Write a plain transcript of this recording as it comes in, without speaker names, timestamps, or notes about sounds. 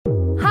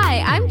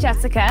I'm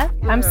Jessica.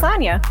 I'm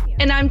Sonia.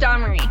 And I'm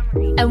Dawn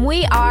Marie. And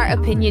we are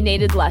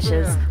Opinionated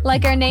Lushes.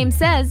 Like our name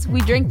says,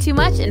 we drink too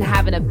much and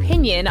have an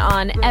opinion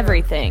on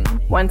everything.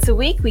 Once a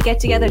week, we get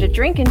together to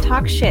drink and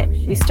talk shit.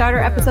 We start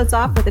our episodes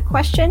off with a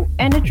question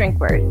and a drink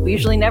word. We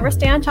usually never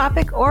stay on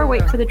topic or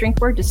wait for the drink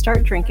word to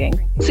start drinking.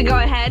 So go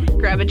ahead,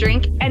 grab a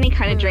drink, any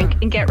kind of drink,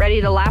 and get ready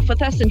to laugh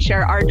with us and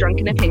share our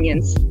drunken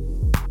opinions.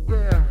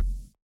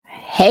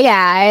 Hey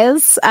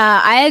guys,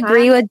 I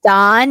agree with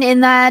Dawn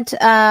in that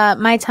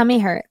my tummy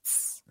hurts.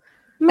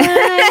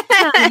 My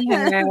tummy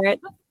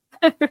hurts.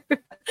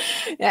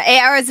 8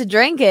 hours of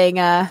drinking,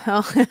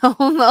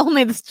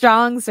 only the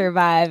strong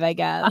survive, I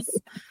guess.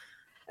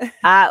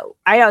 I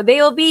know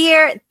they will be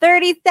here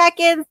 30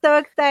 seconds. So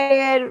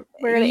excited.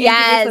 We're going to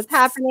introduce what's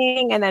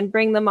happening and then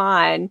bring them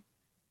on.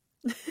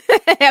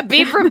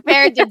 Be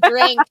prepared to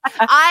drink.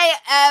 I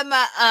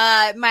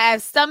am my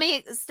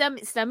stomach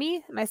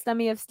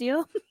of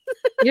steel.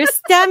 Your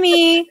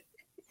stummy.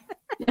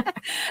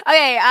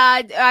 Okay,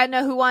 I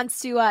know who wants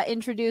to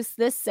introduce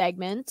this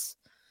segment.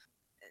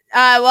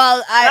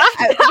 Well,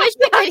 I wish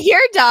we could hear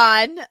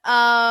Dawn.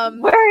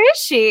 Where is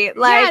she?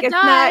 Like, yeah, it's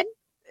Dawn. not.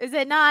 Is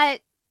it not?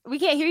 We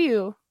can't hear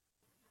you.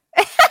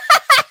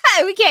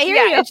 We can't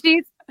hear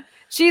you.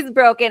 She's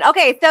broken.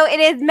 Okay, so it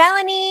is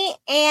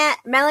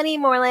Melanie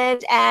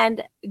Moreland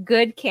and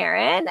Good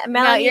Karen.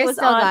 Melanie you're was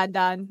still on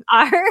Dawn.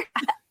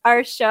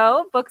 our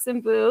show, Books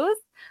and Booze,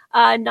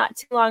 not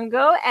too long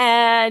ago,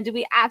 and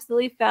we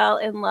absolutely fell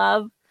in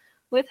love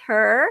with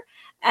her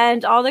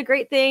and all the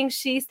great things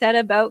she said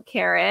about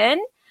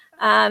Karen.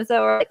 So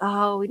we're like,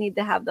 oh, we need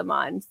to have them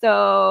on.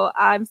 So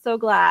I'm so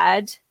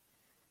glad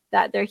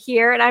that they're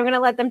here, and I'm going to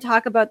let them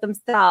talk about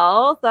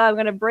themselves. So I'm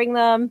going to bring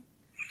them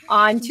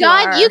on to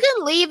Dawn, you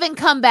can leave and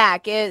come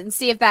back and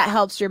see if that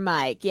helps your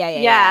mic.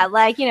 Yeah.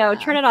 Like,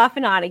 turn it off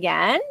and on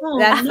again.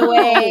 That's the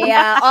way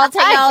all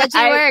technology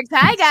works.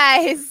 Hi,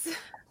 guys.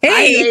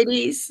 Hey, hi,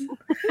 ladies.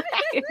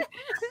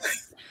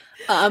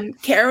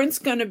 Karen's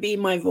going to be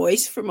my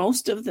voice for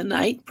most of the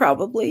night,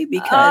 probably,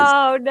 because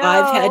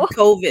I've had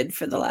COVID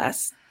for the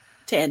last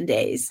 10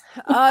 days.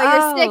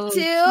 Oh, you're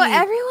sick too?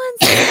 Everyone's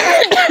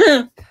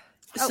sick.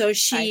 So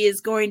she is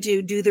going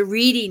to do the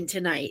reading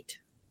tonight.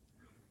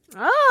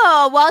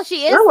 Oh, well,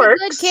 she is the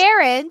Good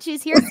Karen.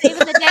 She's here saving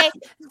the day.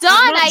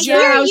 Dawn, I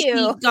hear you.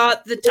 She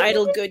got the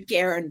title Good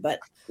Karen,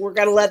 but we're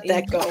going to let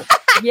that go.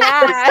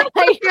 Yeah.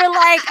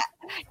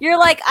 You're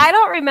like, I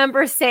don't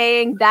remember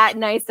saying that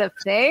nice of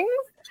things.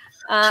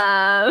 For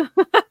us,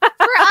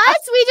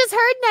 we just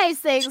heard nice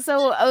things.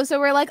 So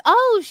we're like,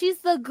 oh, she's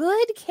the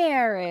Good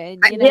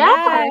Karen. Like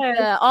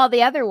all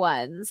the other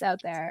ones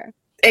out there.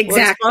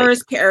 Exactly. Well, as far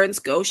as Karens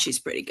go, she's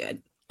pretty good.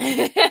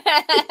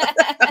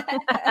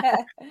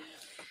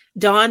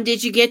 Dawn,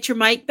 did you get your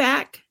mic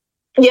back?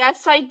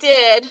 Yes, I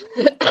did.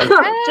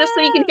 Just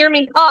so you can hear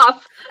me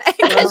cough.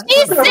 Because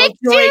she's sick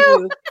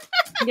too.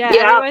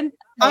 Yeah.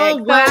 Oh,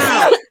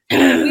 wow.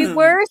 We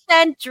were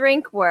sent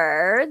drink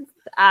words.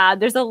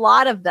 There's a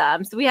lot of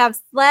them. So we have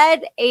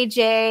SLED,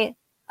 AJ,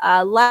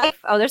 Life.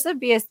 Oh, there should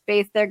be a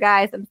space there,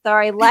 guys. I'm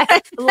sorry. Life,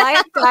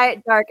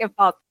 Diet, Dark, and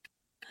False.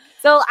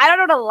 So I don't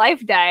know what a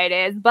life diet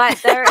is, but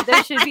there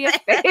should be a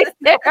space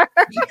there.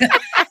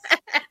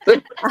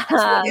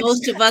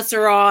 Most of us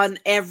are on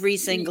every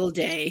single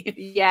day.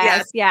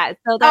 Yes.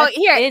 So that's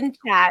here in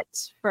chat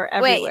for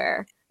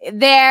everywhere. Wait,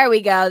 there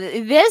we go.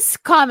 This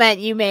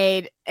comment you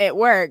made, it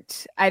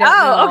worked. I don't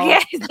know.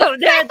 Okay. So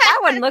that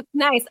one looks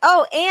nice.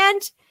 Oh,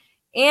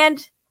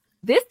 and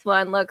this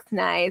one looks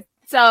nice.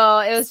 So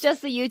it was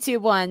just the YouTube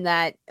one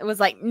that it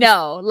was like,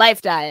 no,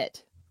 life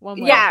diet.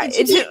 One word. Yeah,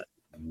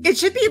 it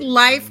should be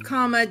life,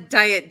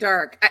 diet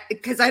dark.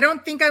 Because I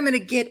don't think I'm going to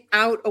get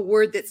out a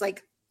word that's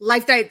like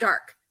life, diet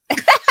dark.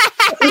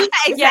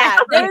 Yeah,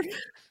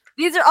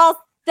 these are all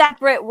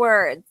separate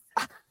words.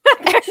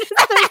 There's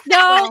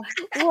no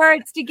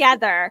words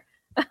together.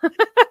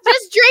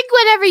 Just drink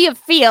whenever you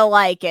feel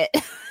like it.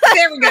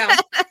 There we go.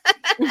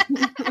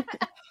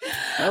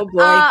 Oh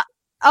boy.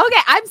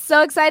 Okay, I'm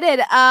so excited.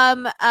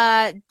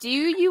 Do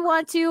you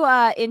want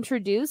to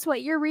introduce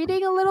what you're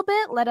reading a little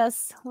bit? Let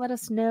us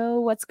know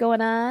what's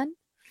going on.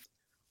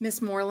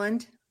 Miss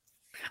Moreland.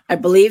 I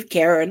believe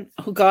Karen.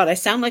 Oh God, I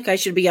sound like I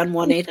should be on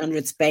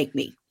 1-800-SPANK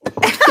ME.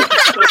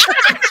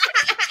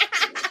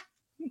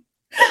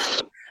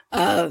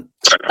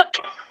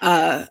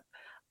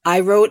 I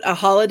wrote a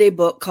holiday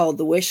book called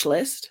The Wish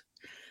List.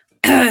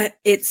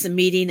 It's a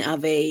meeting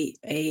of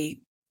a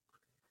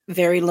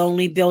very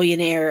lonely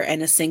billionaire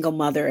and a single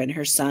mother and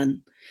her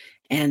son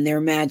and their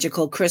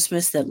magical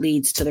Christmas that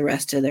leads to the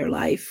rest of their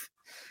life.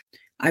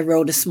 I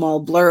wrote a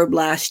small blurb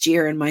last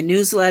year in my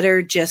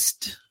newsletter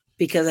just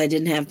because I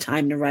didn't have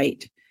time to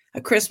write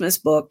a Christmas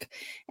book,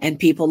 and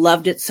people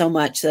loved it so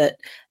much that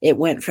it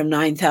went from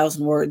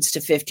 9,000 words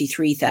to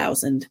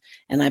 53,000,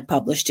 and I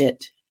published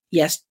it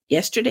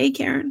yesterday,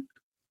 Karen,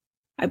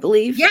 I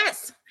believe.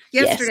 Yes,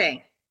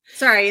 yesterday. Yes.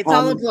 Sorry, it's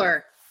all a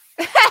blur.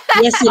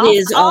 Yes, it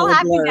is all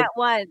a blur. At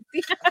once.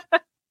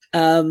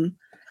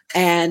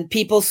 And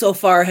people so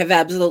far have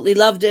absolutely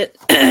loved it.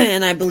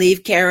 And I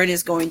believe Karen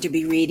is going to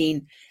be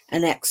reading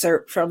an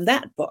excerpt from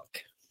that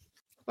book.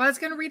 Well, I was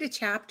going to read a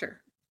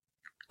chapter.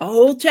 A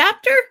whole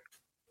chapter?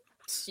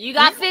 You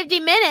got 50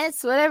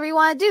 minutes, whatever you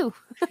want to do.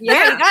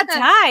 Yeah, you got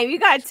time. You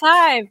got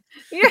time.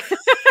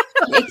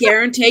 Hey,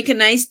 Karen, take a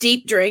nice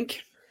deep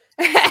drink.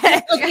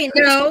 Okay,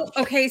 no.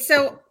 Okay,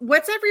 so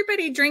what's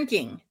everybody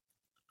drinking?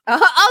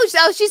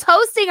 So she's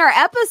hosting our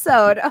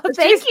episode. Oh,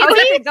 thank you.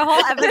 Hosting the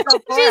whole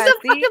episode for She's us,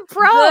 a fucking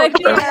pro. Good.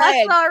 She's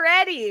us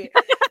already.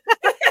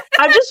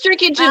 I'm just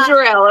drinking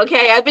ginger ale,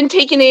 okay? I've been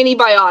taking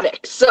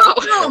antibiotics, so.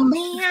 Oh,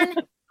 man.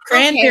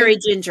 Cranberry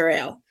ginger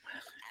ale.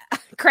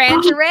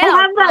 Cranberry ale.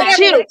 I have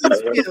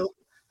that too.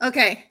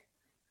 Okay.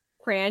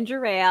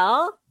 Cranberry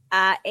ale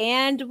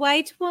and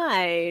white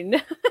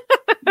wine.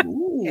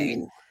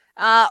 Ooh.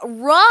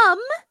 Rum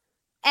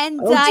and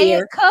Oh, Diet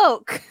dear.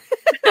 Coke.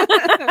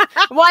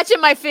 Watching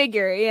my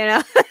figure, you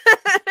know.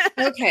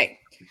 Okay.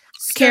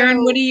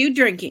 Karen, what are you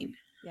drinking?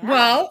 Yeah.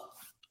 Well,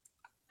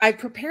 I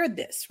prepared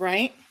this,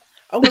 right?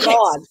 Oh, Okay.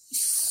 God.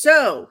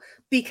 So,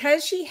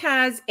 because she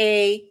has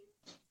a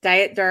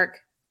Diet Dark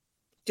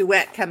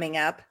duet coming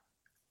up.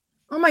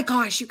 Oh my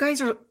gosh, you guys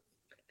are.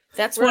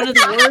 That's one of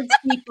the words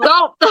people.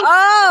 No.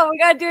 Oh, we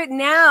gotta do it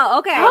now.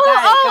 Okay. got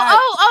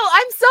it.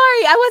 I'm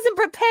sorry. I wasn't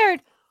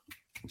prepared.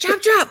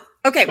 Chop.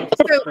 Okay,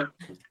 so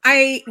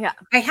I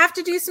have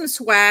to do some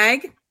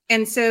swag,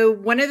 and so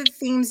one of the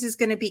themes is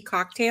going to be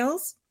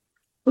cocktails.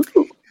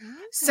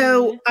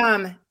 So,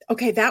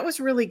 okay, that was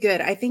really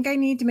good. I think I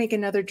need to make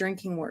another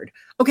drinking word.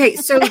 Okay,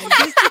 so this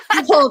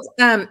is called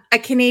a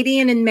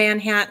Canadian in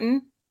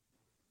Manhattan.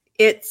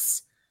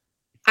 It's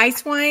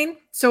ice wine,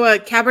 so a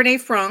Cabernet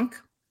Franc,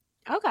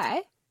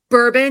 Okay.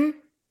 bourbon,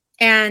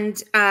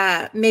 and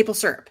maple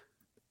syrup.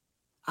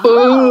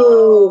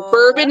 Ooh,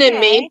 bourbon and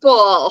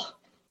maple.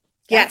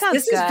 Yes, sounds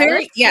this is good.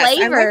 very yes. I like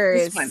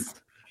Flavors. this one.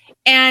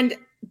 And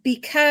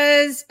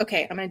because I'm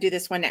going to do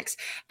this one next.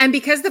 And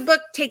because the book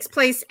takes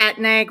place at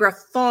Niagara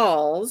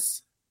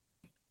Falls.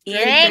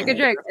 Take a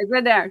drink. It's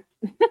right there.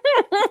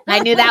 I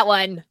knew that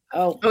one.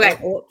 Oh,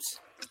 Okay. Oops.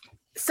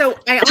 So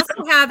I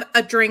also have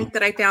a drink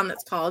that I found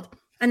that's called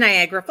a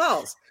Niagara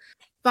Falls.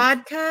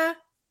 Vodka,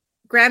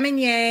 Grand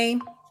Marnier,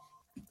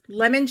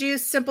 lemon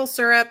juice, simple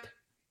syrup,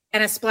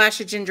 and a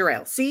splash of ginger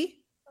ale. See?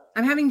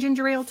 I'm having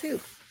ginger ale too.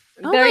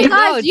 Oh There my you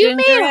gosh, go, you ginger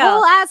made ale.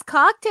 whole ass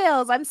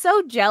cocktails. I'm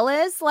so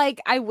jealous. Like,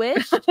 I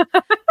wish.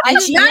 I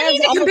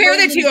need to all compare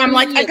the those two. I'm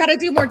like, I ingredients. got to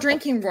do more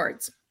drinking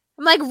words.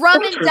 I'm like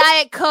rum and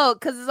Diet Coke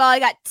because it's all I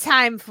got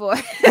time for.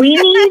 We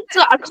need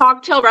a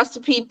cocktail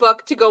recipe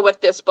book to go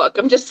with this book.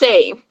 I'm just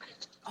saying.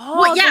 Oh,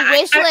 Well, yeah, the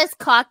wish list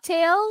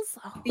cocktails.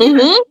 Oh,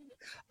 Mhm.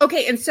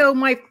 Okay, and so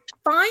my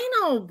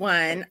final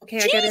one. Okay,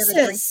 I got to have a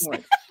drinking Jesus.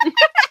 word.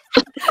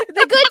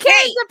 the good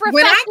Karen's a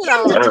When I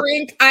come professional. to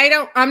drink,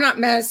 I'm not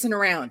messing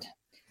around.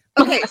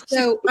 Okay,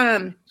 so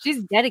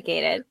She's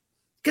dedicated.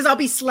 because I'll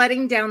be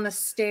sledding down the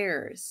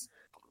stairs.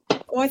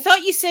 Oh, I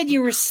thought you said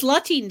you were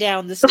slutting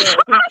down the stairs.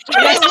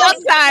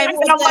 Sometimes.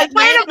 And I'm like,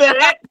 wait a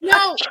minute.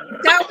 No,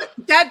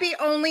 that'd be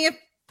only if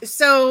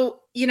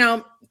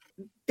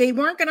they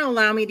weren't going to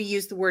allow me to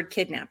use the word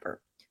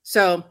kidnapper.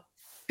 So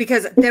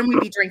because then we'd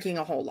be drinking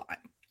a whole lot.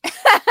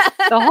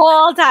 The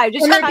whole time.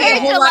 Just Well, no, trying okay, to-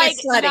 a whole To, lot of like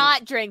sledding.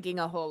 not drinking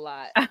a whole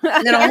lot. And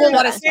then a whole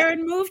lot of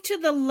Karen, move to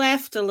the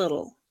left a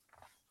little.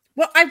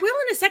 Well, I will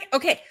in a second.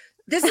 Okay,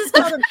 this is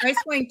called an ice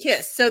wine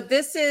kiss. So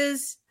this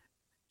is,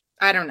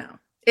 I don't know.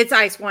 It's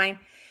ice wine.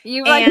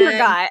 You like And,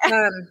 forgot.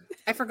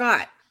 I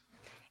forgot.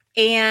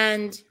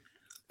 And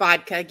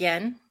vodka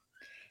again.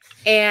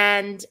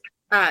 And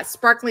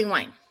sparkling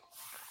wine.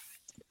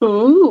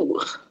 Ooh.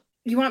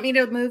 You want me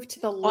to move to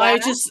the Oh, I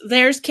left?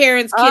 there's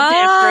Karen's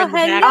kidnapper in the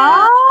hello.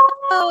 background.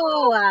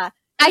 Oh,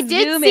 I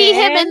did zoom see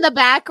him in. in the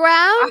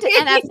background,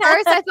 and at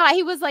first I thought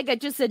he was like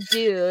just a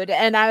dude,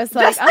 and I was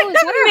like, Just "Oh, like is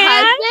that a her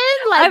man?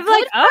 husband?" Like, I'm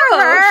like, good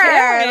for her.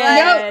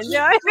 Karen.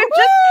 Like,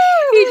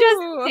 He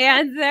just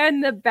stands there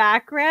in the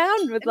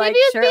background with maybe like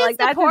he's shirt being like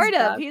that. and supportive.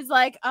 stuff. He's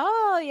like,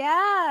 "Oh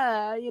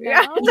yeah, you know."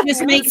 Yeah. It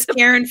just makes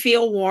Karen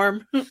feel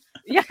warm.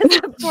 Yeah,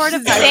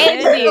 supportive.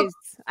 husband. Sandies.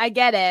 I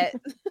get it.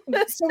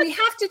 So we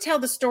have to tell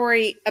the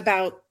story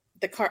about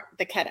the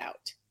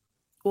cutout.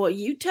 Well,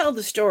 you tell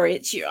the story.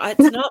 It's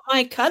not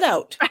my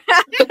cutout.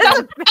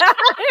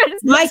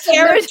 My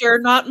character,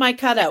 not my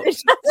cutout.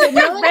 So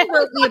Melanie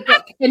wrote me a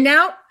book,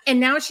 and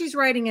now she's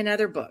writing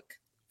another book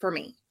for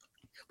me.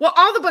 Well,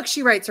 all the books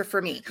she writes are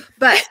for me,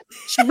 but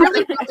she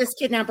really wrote this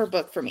kidnapper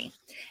book for me.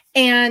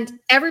 And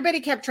everybody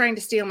kept trying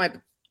to steal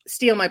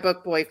my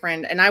book,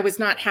 boyfriend, and I was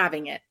not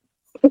having it.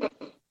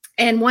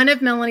 And one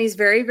of Melanie's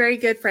very, very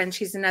good friends,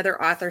 she's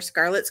another author,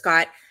 Scarlett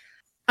Scott,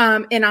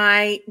 and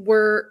I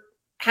were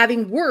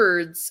having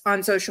words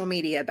on social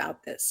media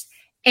about this.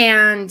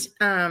 And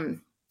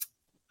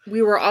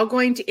we were all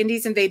going to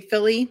Indies Invade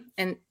Philly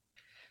in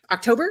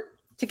October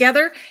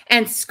together,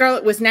 and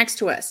Scarlett was next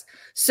to us.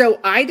 So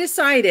I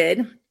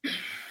decided,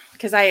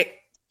 because I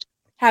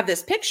have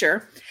this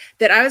picture,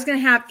 that I was going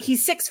to have,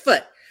 he's 6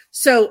 foot.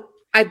 So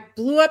I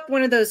blew up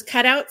one of those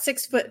cutout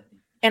 6 foot,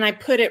 and I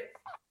put it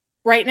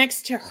right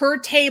next to her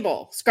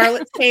table,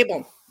 Scarlett's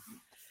table.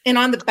 And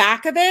on the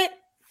back of it,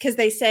 because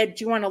they said,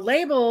 do you want to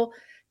label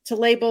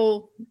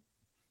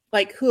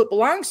like who it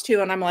belongs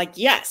to? And I'm like,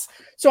 yes.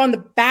 So on the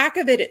back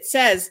of it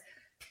says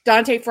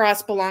Dante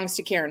Frost belongs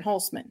to Karen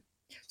Holzman.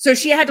 So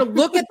she had to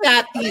look at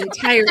that the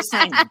entire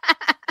signing.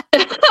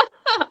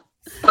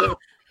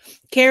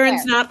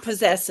 Karen's not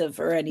possessive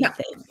or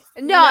anything.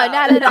 No,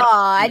 not at all.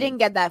 I didn't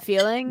get that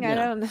feeling. No. I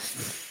don't.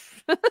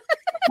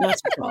 Not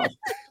at all.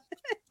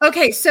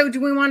 Okay, so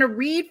do we want to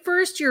read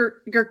first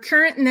your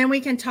current, and then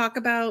we can talk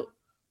about?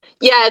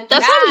 Yeah,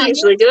 that's how we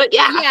usually do it.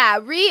 Yeah.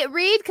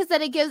 Read because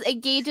then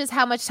it gauges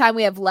how much time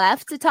we have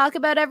left to talk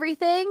about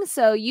everything.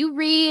 So you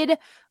read,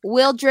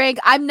 we'll drink.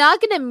 I'm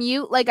not gonna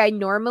mute like I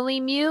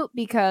normally mute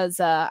because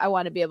I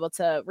want to be able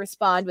to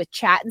respond with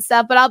chat and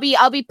stuff. But I'll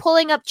be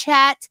pulling up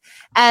chat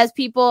as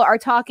people are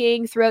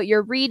talking throughout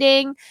your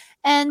reading,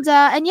 and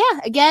yeah,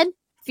 again,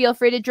 feel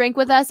free to drink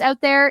with us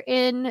out there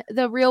in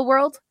the real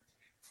world.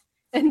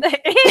 In the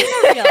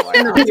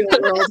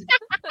real world.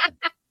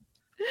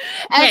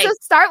 And Okay. so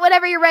start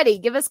whenever you're ready.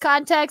 Give us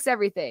context,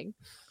 everything.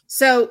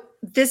 So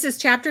this is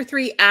chapter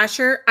 3,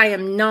 Asher. I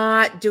am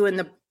not doing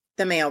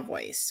the male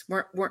voice.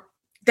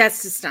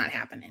 That's just not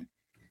happening.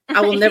 I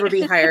will never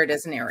be hired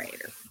as a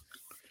narrator.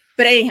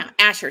 But anyhow,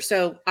 Asher.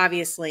 So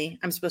obviously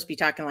I'm supposed to be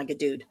talking like a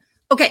dude.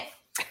 Okay.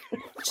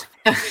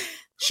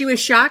 She was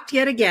shocked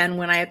yet again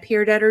when I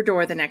appeared at her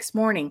door the next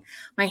morning.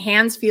 My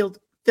hands filled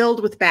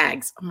with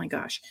bags. Oh my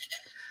gosh.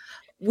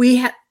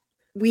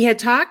 We had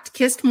talked,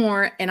 kissed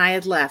more, and I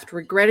had left,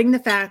 regretting the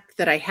fact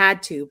that I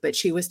had to, but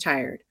she was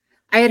tired.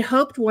 I had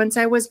hoped once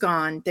I was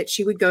gone that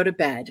she would go to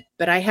bed,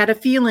 but I had a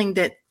feeling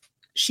that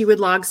she would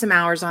log some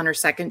hours on her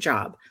second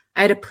job.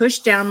 I had to push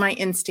down my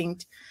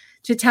instinct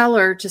to tell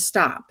her to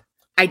stop.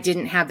 I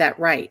didn't have that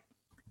right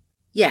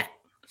yet.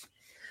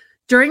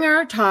 During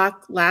our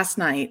talk last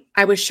night,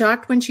 I was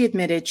shocked when she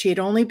admitted she had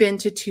only been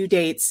to 2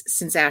 dates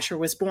since Asher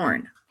was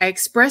born. I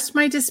expressed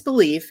my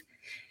disbelief.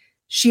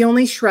 She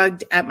only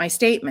shrugged at my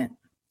statement.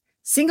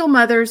 Single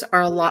mothers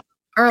are a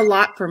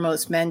lot for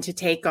most men to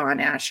take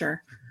on,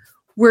 Asher.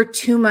 We're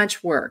too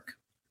much work.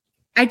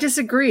 I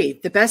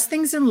disagree. The best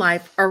things in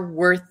life are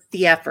worth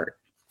the effort.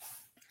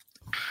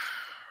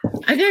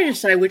 I gotta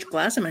decide which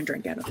glass I'm gonna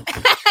drink out of.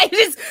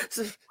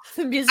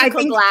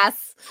 Musical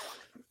glass.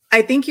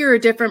 I think you're a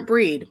different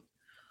breed.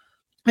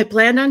 I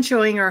planned on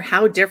showing her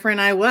how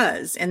different I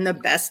was in the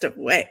best of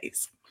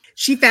ways.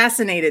 She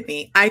fascinated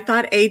me. I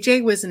thought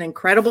AJ was an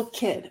incredible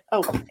kid.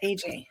 Oh,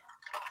 AJ.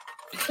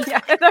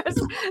 Yeah,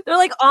 they're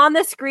like on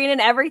the screen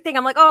and everything.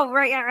 I'm like, oh,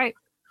 right, yeah, right.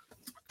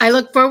 I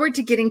look forward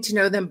to getting to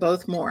know them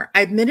both more.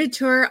 I admitted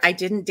to her I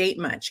didn't date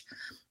much.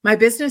 My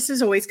business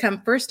has always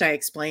come first, I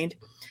explained.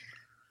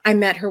 I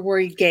met her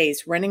worried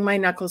gaze, running my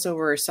knuckles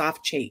over her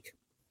soft cheek,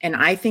 and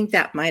I think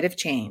that might have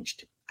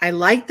changed. I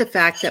liked the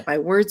fact that my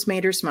words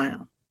made her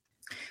smile.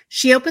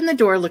 She opened the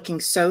door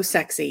looking so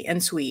sexy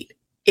and sweet.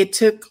 It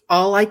took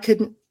all I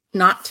could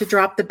not to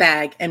drop the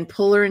bag and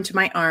pull her into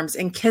my arms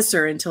and kiss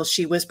her until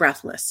she was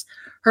breathless.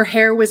 Her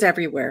hair was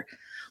everywhere.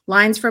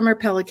 Lines from her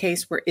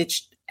pillowcase were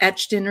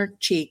etched in her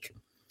cheek.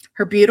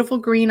 Her beautiful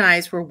green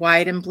eyes were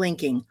wide and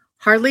blinking,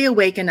 hardly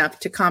awake enough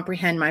to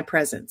comprehend my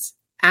presence.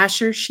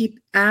 Asher, she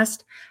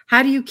asked,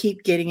 how do you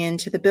keep getting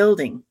into the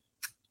building?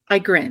 I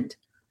grinned.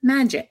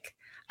 Magic.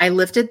 I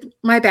lifted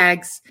my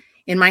bags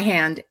in my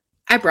hand.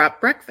 I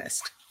brought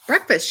breakfast.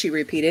 Breakfast, she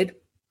repeated.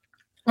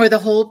 Or the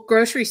whole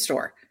grocery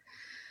store.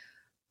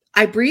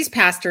 I breezed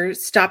past her,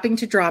 stopping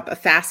to drop a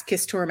fast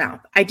kiss to her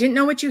mouth. I didn't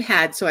know what you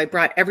had, so I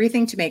brought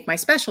everything to make my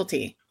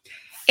specialty.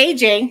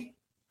 AJ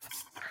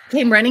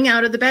came running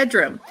out of the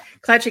bedroom,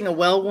 clutching a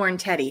well-worn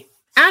teddy.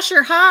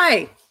 Asher,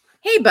 hi.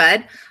 Hey,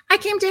 bud. I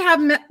came to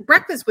have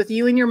breakfast with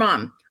you and your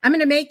mom. I'm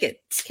going to make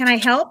it. Can I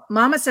help?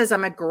 Mama says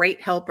I'm a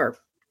great helper.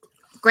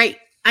 Great.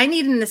 I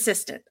need an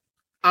assistant.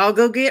 I'll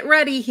go get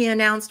ready, he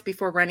announced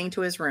before running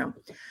to his room.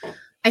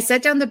 I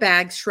set down the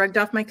bag, shrugged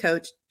off my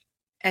coat,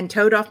 and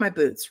toed off my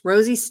boots.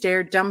 Rosie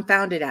stared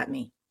dumbfounded at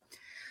me.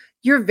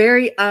 You're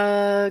very,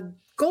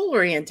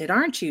 goal-oriented,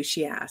 aren't you?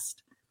 She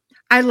asked.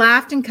 I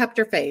laughed and cupped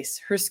her face.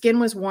 Her skin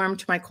was warm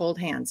to my cold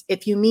hands.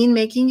 If you mean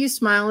making you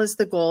smile is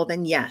the goal,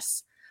 then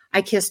yes.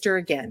 I kissed her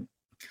again.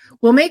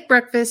 We'll make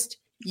breakfast.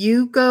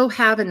 You go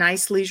have a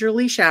nice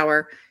leisurely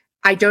shower.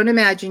 I don't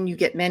imagine you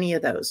get many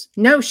of those.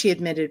 No, she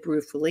admitted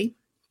ruefully.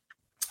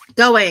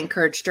 Go, I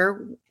encouraged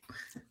her.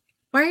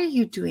 Why are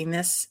you doing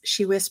this?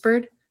 She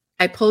whispered.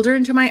 I pulled her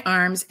into my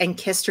arms and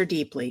kissed her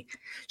deeply.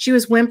 She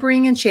was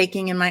whimpering and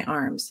shaking in my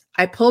arms.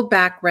 I pulled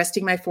back,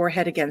 resting my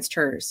forehead against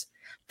hers.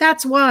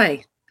 That's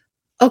why.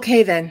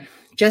 Okay, then.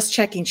 Just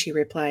checking, she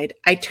replied.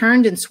 I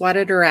turned and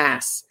swatted her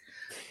ass.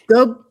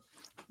 Go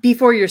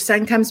before your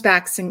son comes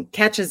back and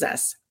catches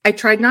us. I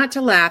tried not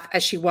to laugh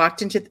as she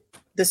walked into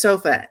the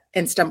sofa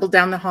and stumbled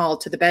down the hall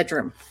to the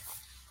bedroom.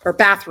 Or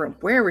bathroom,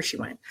 wherever she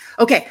went.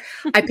 Okay,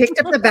 I picked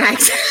up the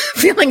bags,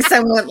 feeling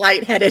somewhat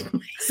lightheaded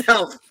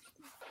myself.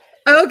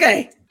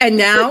 Okay, and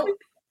now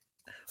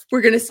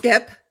we're going to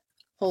skip.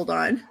 Hold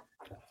on.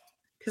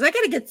 Because I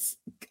got to get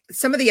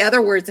some of the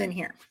other words in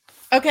here.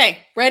 Okay,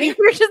 ready?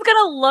 You're just going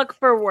to look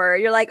for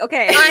word. You're like,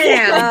 okay. I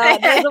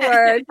am. There's a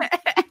word.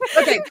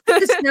 Okay.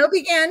 The snow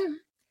began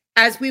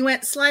as we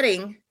went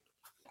sledding.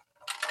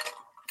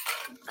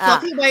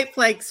 Fluffy white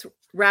flakes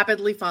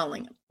rapidly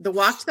falling. The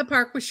walk to the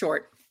park was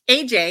short.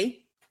 AJ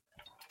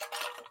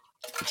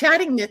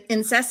chatting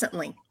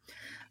incessantly.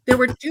 There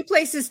were 2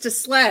 places to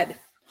sled.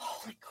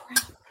 Holy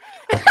crap.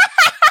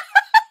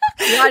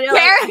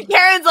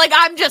 Karen's like,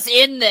 I'm just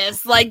in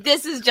this. Like,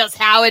 this is just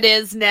how it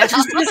is now.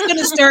 She's just going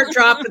to start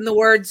dropping the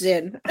words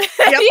in. Yep.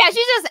 Yeah, she's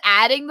just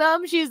adding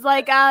them. She's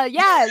like,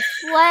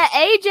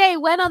 AJ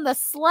went on the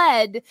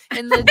sled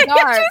in the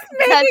dark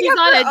because he's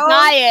on a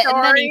diet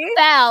and then he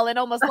fell and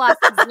almost lost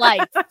his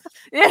life.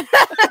 You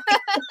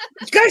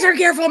guys are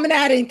careful. I'm an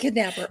adding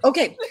kidnapper.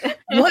 Okay.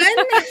 One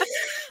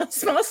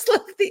small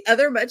slope, the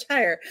other much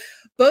higher.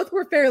 Both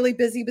were fairly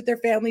busy with their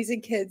families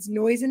and kids.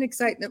 Noise and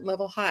excitement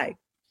level high.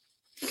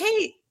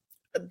 Okay,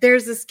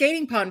 there's a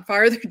skating pond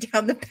farther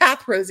down the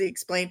path, Rosie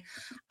explained.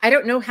 I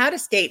don't know how to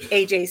skate,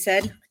 AJ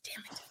said.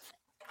 Damn it.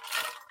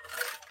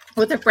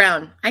 With a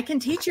frown. I can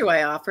teach you,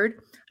 I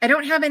offered. I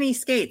don't have any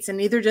skates, and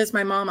neither does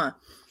my mama.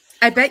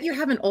 I bet you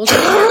have an older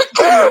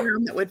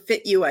one that would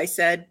fit you, I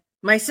said.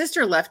 My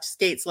sister left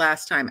skates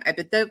last time. I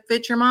bet that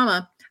fit your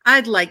mama.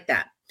 I'd like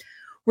that.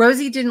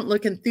 Rosie didn't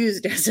look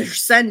enthused as her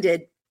son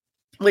did,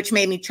 which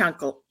made me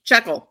chuckle.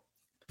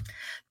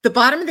 The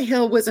bottom of the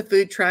hill was a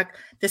food truck.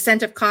 The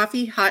scent of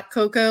coffee, hot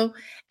cocoa,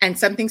 and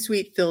something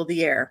sweet filled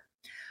the air.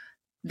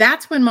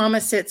 That's when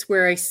Mama sits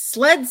where I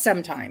sled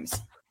sometimes.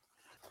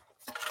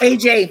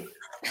 AJ.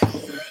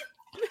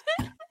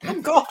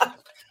 I'm gone.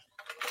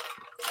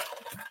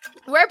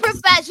 We're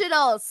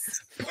professionals.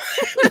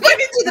 Went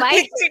into the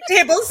picnic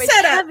table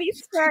setup.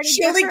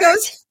 She only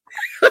goes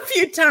a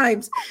few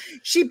times.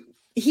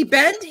 He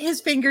bent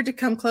his finger to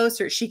come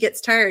closer. She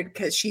gets tired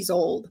because she's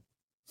old.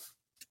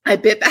 I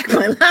bit back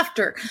my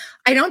laughter.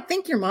 I don't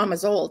think your mom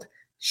is old.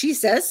 She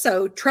says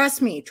so.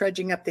 Trust me,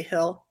 trudging up the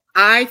hill.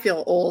 I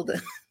feel old,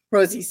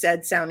 Rosie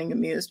said, sounding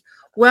amused.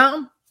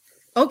 Well,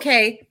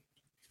 okay.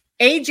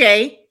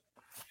 AJ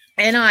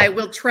and I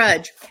will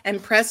trudge,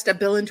 and pressed a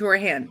bill into her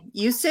hand.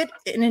 You sit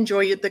and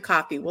enjoy the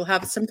coffee. We'll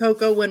have some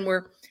cocoa when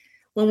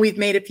we've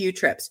made a few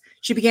trips.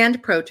 She began to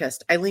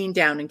protest. I leaned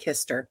down and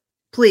kissed her.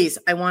 Please,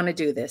 I want to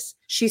do this.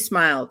 She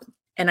smiled,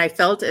 and I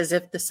felt as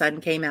if the sun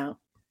came out.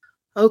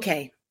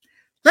 Okay.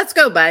 Let's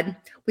go, bud.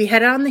 We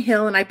headed on the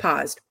hill and I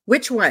paused.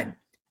 Which one?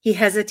 He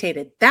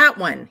hesitated. That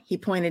one. He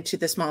pointed to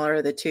the smaller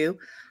of the 2.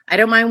 I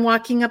don't mind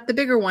walking up the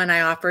bigger one,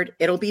 I offered.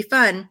 It'll be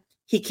fun.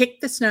 He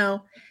kicked the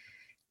snow.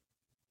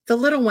 The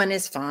little one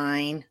is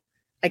fine.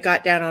 I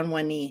got down on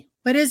one knee.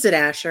 What is it,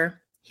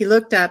 Asher? He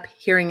looked up,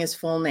 hearing his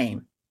full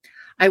name.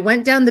 I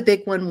went down the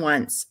big one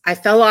once. I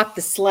fell off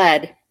the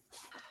sled.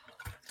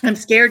 I'm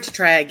scared to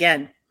try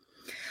again.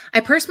 I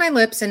pursed my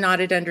lips and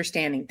nodded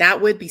understanding. That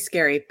would be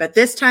scary, but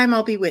this time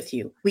I'll be with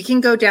you. We can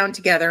go down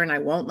together and I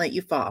won't let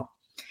you fall.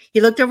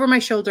 He looked over my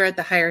shoulder at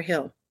the higher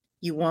hill.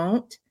 You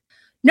won't?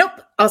 Nope.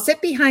 I'll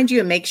sit behind you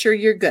and make sure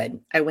you're good.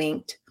 I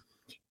winked.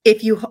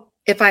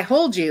 If I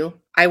hold you,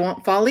 I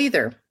won't fall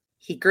either.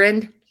 He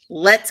grinned.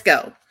 Let's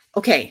go.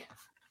 Okay.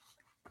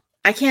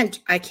 I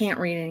can't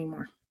read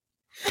anymore.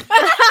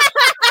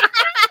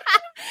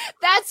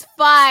 That's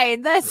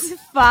fine. That's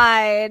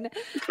fine.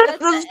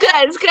 This is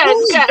good. It's good.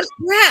 It's good.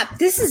 Crap,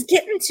 this is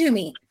getting to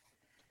me.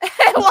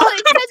 Well,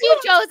 it's because you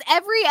chose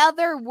every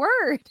other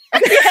word.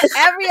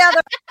 Every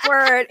other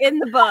word in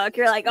the book.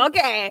 You're like,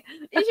 okay.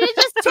 You should have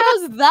just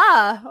chose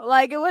the.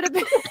 Like, it would have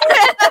been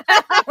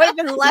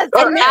less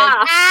than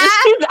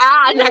Just choose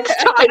next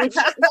time. It's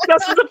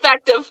just as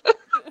effective.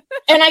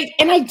 And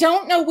I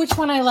don't know which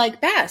one I like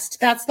best.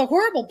 That's the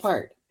horrible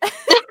part.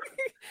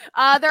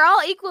 They're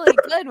all equally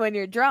good when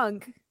you're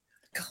drunk.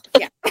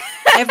 Yeah.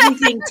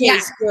 Everything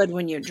tastes good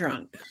when you're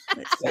drunk.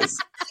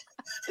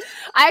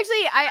 I'm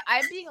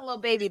being a little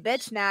baby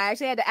bitch now. I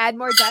actually had to add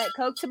more Diet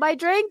Coke to my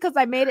drink because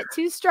I made it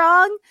too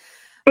strong.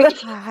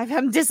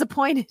 I'm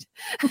disappointed.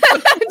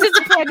 I'm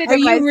disappointed. Are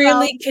you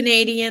really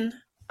Canadian?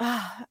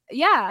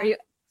 Yeah. Are you?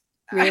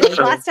 Really?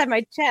 Last time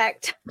I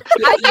checked,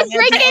 I've been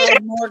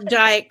drinking more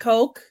Diet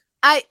Coke.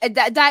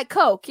 Diet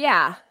Coke.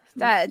 Yeah.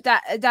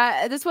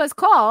 This is what it's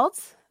called.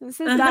 This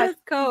is Diet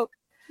Coke.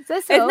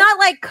 It's not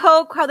like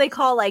Coke, how they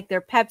call like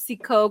their Pepsi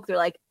Coke. They're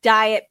like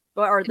Diet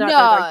or no.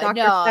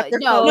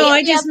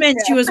 I just meant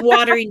she was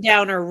watering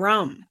down her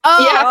rum.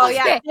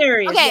 Okay.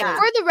 Serious. Okay,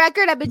 for the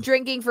record, I've been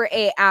drinking for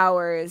 8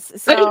 hours,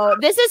 so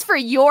this is for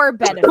your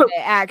benefit,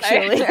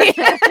 actually.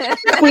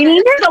 We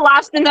need her to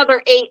last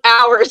another 8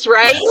 hours,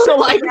 right? So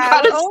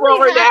gotta slow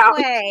her down.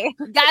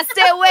 Gotta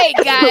stay awake,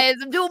 guys.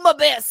 I'm doing my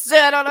best.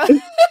 I don't know.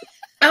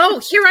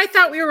 Oh, here I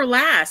thought we were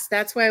last.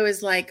 That's why I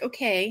was like,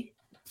 okay.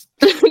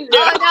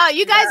 Oh no,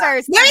 you guys are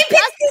just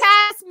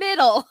past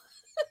middle.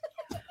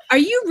 Are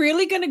you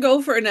really going to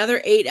go for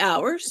another 8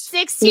 hours?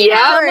 16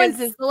 hours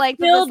is the length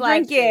still of this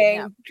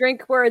drinking.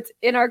 Drink words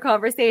in our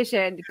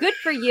conversation. Good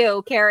for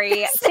you,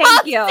 Carrie.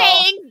 Thank you.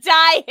 Saying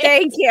diet.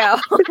 Thank you.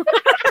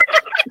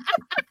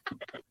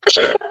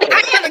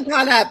 I haven't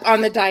caught up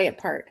on the diet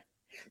part.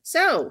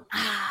 So,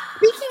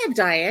 speaking of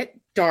diet,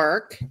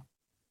 dark.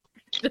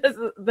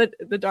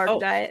 The dark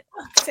diet.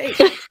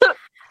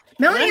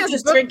 Melanie I'm has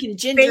just a book drinking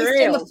ginger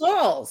based in the ale.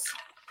 falls.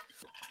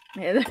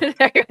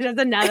 There's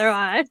another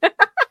one.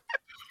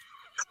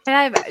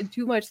 I have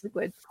too much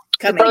liquid.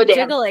 Come Oh, in. damn.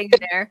 Jiggling in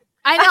there.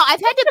 I know. I've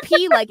had to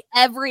pee like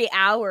every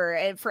hour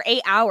and for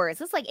 8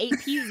 hours. It's like 8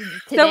 pees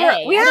today.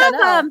 So we I don't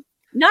know. have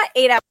not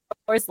 8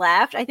 hours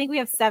left. I think we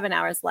have 7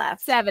 hours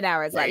left. 7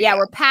 hours There left. you Yeah, go.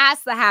 we're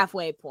past the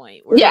halfway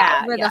point. We're,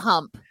 Yeah, we're yeah. the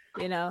hump,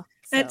 you know.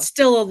 That's So.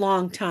 still a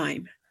long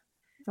time.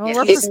 Well, Yeah.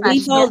 we're You sleep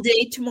professional. all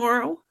day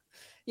tomorrow?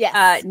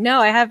 Yes. No,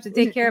 I have to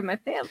take care of my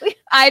family.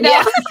 I know.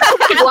 Yeah.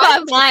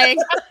 I'm lying.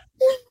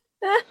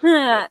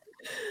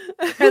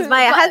 Because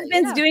my But,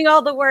 husband's yeah. doing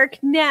all the work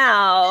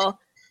now.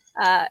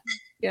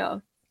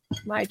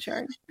 My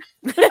turn.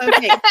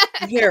 Okay.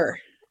 Here.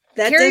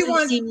 That Carrie doesn't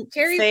wants- seem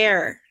Carrie-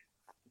 fair.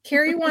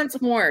 Carrie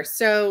wants more.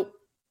 So,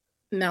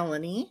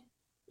 Melanie,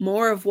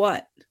 More of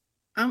what?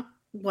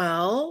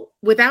 well,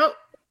 without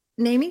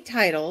naming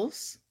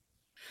titles.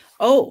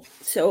 Oh,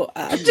 so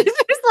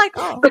It's like,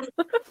 oh,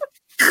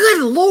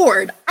 Good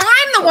Lord,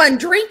 I'm the one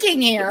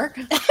drinking here.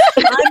 I'm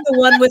the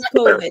one with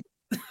COVID.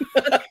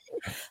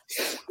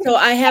 So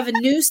I have a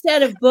new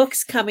set of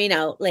books coming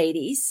out,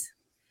 ladies.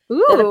 That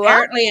ooh,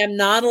 apparently I'm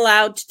not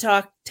allowed to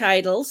talk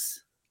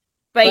titles.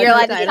 But you're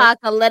allowed to Title. talk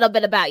a little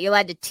bit about. You're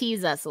allowed to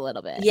tease us a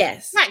little bit.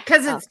 Yes. Yeah,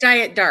 because it's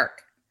Diet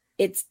Dark.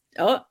 It's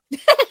yeah,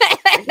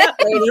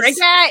 ladies. Drink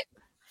it.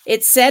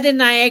 It's set in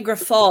Niagara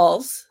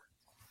Falls.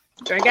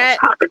 Drink it.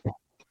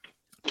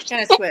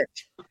 Kind of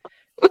switch.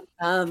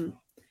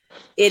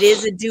 It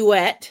is a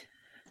duet.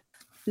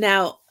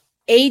 Now,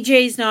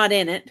 AJ's not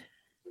in it.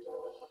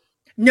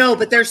 No,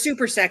 but they're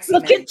super sexy.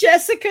 Look men. at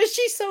Jessica.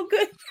 She's so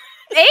good.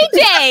 AJ.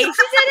 She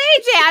said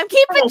AJ. I'm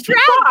keeping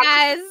track,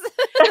 guys.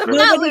 I'm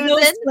not Nobody goes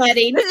losing.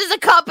 sledding. This is a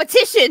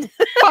competition.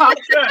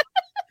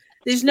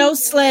 There's no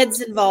sleds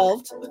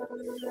involved.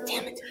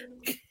 Damn it.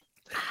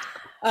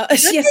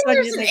 Yes,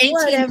 There's an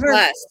 18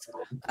 plus.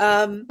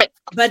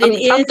 but I'm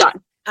it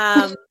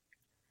done. is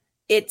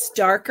it's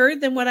darker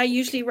than what I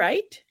usually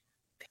write.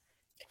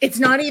 It's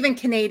not even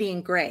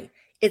Canadian gray.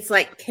 It's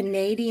like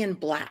Canadian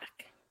black.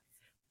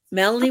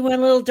 Melanie went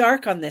a little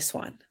dark on this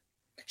one.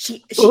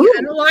 She Ooh.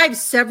 unalived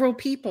several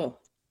people.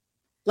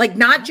 Like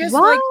not just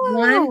like one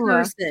Wow.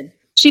 person.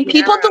 She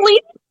people Yeah.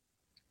 delete.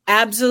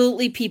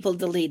 Absolutely people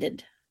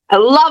deleted. I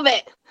love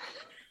it.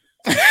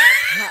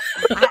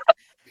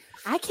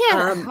 I can't.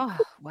 Um, oh,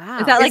 wow.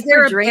 is that Is like there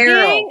for a drinking?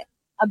 barrel?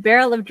 A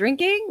barrel of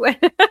drinking?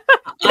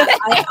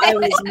 I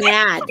was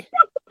mad.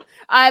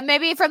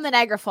 Maybe from the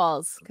Niagara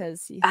Falls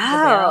because the Oh.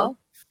 barrel,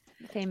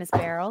 the famous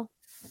barrel.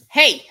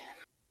 Hey,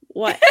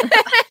 What?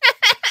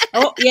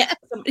 Oh, yeah.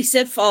 Somebody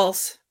said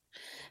false.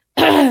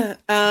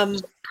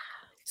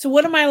 So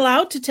what am I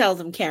allowed to tell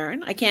them,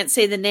 Karen? I can't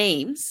say the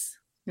names.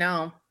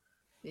 no.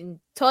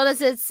 And told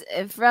us it's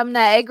from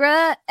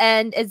Niagara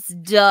and it's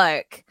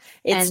dark.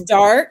 It's And-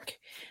 dark.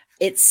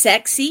 It's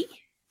sexy.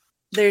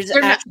 There's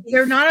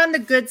They're not on the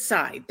good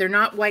side. They're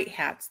not white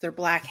hats. They're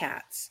black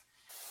hats.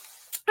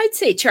 I'd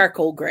say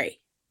charcoal gray.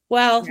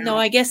 Well, No. no,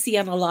 I guess the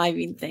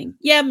unaliving thing.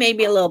 Yeah,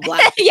 maybe a little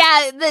black.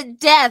 Yeah, the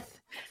death.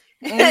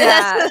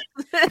 Yeah.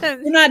 They're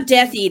not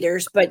Death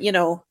Eaters, but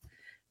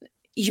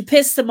you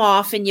piss them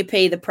off and you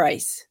pay the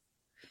price.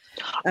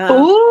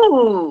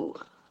 Ooh.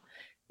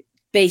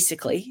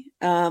 Basically.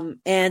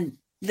 And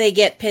they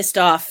get pissed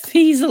off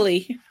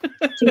easily.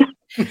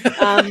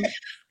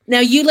 Now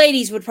you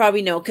ladies would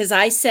probably know because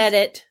I said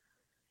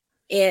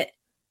it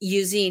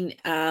using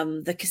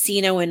the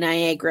casino in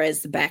Niagara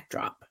as the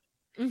backdrop.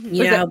 Mhm. You Was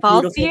know it how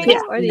false beautiful view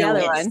the or the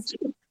casino other is.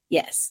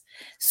 Yes.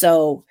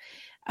 So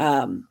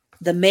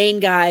the main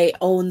guy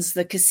owns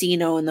the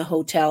casino and the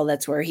hotel.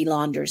 That's where he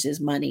launders his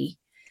money.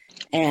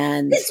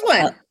 And This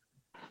one.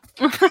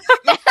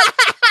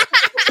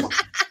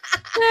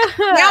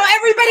 Now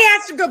everybody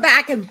has to go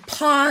back and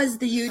pause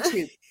the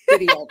YouTube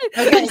video.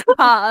 Okay. Just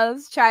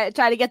pause. Try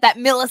to get that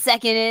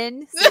millisecond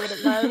in. See what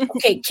it was.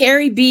 okay,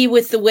 Carrie B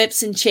with the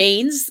whips and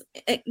chains.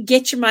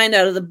 Get your mind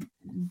out of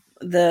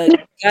the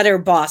gutter,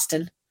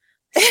 Boston.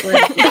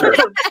 I'm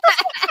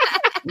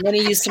going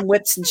to use some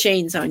whips and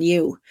chains on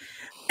you.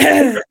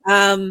 And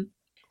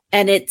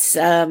it's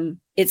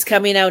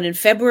coming out in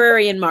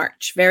February and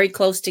March, very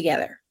close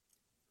together.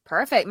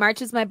 Perfect.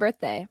 March is my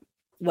birthday.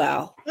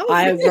 Well, Oh.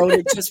 I wrote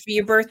it just for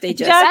your birthday,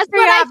 Jess. Just That's for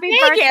what your I happy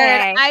figured.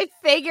 birthday. I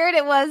figured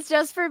it was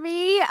just for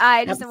me.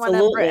 I just didn't want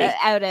Absolutely. to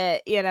out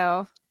it,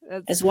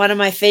 That's- As one of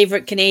my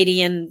favorite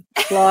Canadian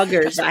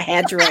bloggers, I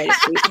had to write it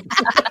for you.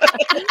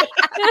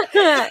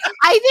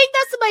 I think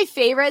that's my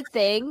favorite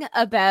thing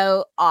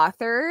about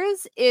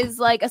authors is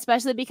like,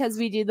 especially because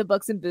we do the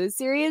Books and Booze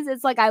series.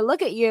 It's like I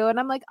look at you and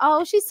I'm like,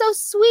 oh, she's so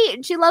sweet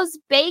and she loves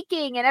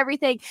baking and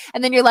everything.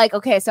 And then you're like,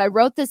 okay, so I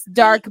wrote this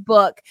dark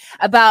book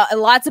about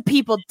lots of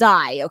people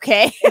die.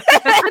 Okay,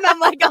 and I'm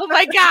like, oh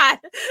my god.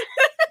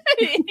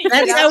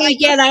 That's how we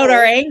get out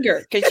our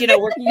anger because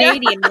we're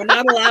Canadian. We're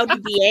not allowed to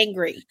be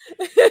angry.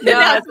 No,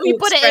 have we to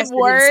put it express in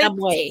words. some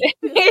way.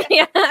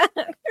 Yeah.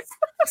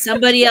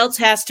 Somebody else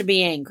has to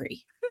be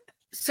angry.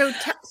 So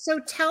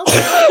tell me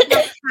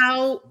about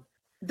how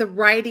the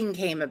writing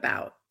came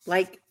about.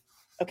 Like,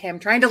 Okay, I'm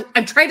trying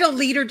to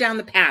lead her down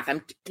the path.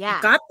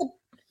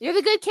 You're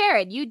the good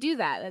Karen. You do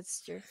that.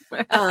 That's true.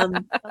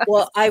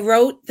 Well, I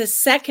wrote the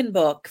second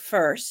book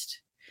first,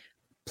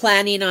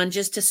 planning on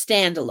just a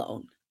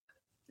standalone.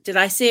 Did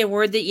I say a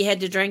word that you had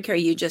to drink, or are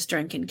you just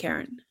drinking,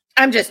 Karen?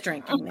 I'm just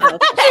drinking.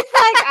 Like,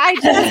 I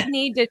just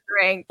need to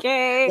drink.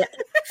 Okay.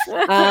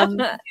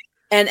 Yeah.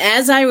 And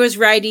as I was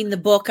writing the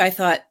book, I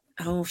thought,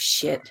 oh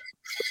shit,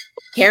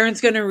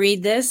 Karen's going to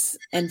read this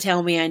and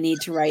tell me I need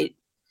to write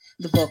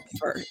the book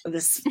for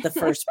the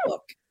first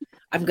book.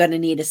 I'm going to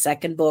need a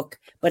second book,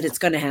 but it's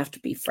going to have to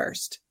be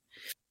first.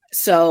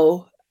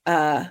 So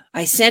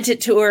I sent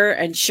it to her,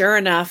 and sure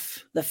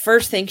enough, the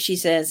first thing she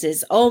says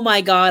is, "Oh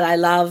my God, I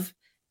love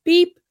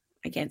beep."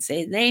 I can't say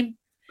his name,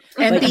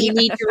 but you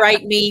need to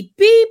write me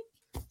beep.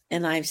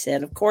 And I've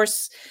said, of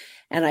course.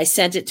 And I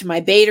sent it to my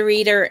beta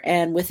reader,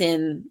 and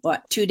within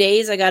 2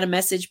 days, I got a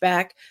message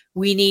back.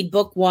 We need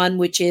book 1,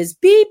 which is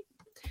beep.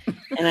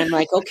 And I'm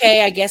like,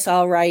 okay, I guess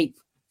I'll write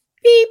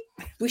beep.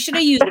 We should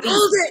have used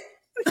beep.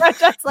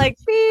 Just like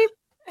beep.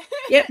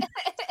 Yep.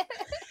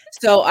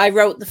 So I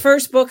wrote the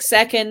first book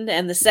second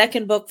and the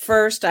second book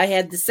first. I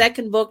had the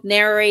second book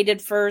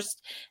narrated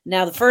first.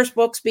 Now the first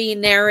book's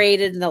being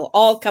narrated, and they'll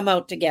all come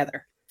out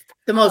together.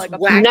 The most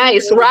wacky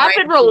nice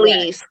rapid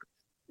release.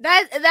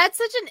 That's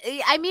such an.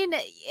 I mean,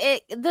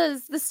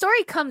 the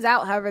story comes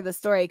out however the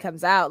story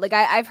comes out. Like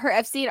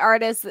I've seen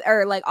artists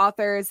or like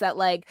authors that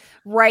like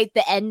write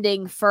the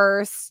ending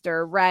first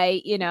or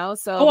write,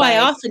 So I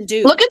often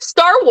do. Look at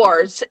Star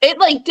Wars. It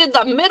like did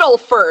the middle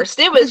first.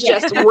 It was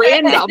just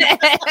random.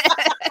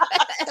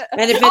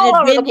 And if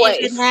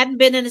it hadn't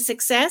been a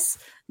success,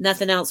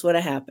 nothing else would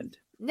have happened.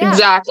 Yeah.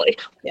 Exactly.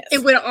 Yes.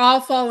 It would have all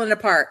fallen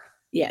apart.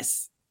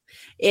 Yes.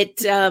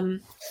 It.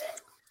 In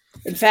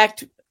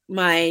fact,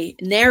 my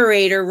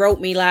narrator wrote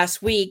me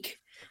last week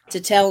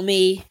to tell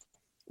me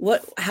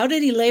how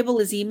did he label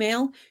his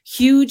email?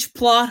 Huge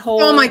plot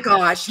hole. Oh my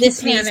gosh.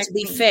 This needs to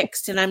be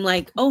fixed. And I'm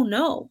like, oh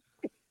no.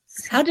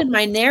 How did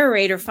my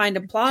narrator find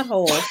a plot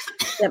hole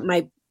that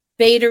my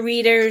beta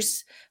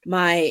readers,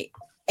 my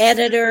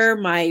editor,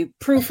 my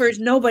proofers,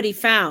 nobody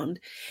found?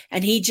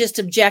 And he just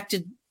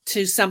objected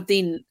to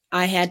something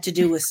I had to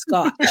do with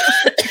scotch.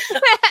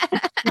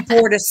 He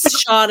poured a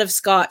shot of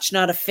scotch,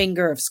 not a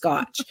finger of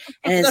scotch.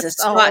 And as a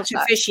scotch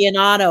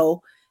aficionado,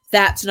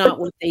 that's not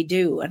what they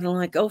do. And I'm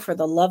like, oh, for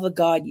the love of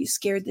God, you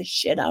scared the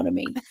shit out of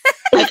me.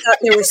 I thought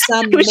there was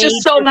some. He was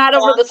just so mad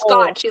over the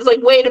scotch. He's like,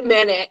 wait a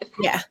minute.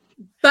 Yeah.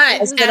 But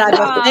I said,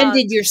 I've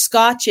offended your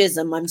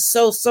scotchism. I'm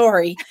so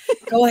sorry.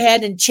 Go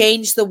ahead and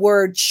change the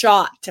word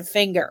shot to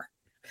finger.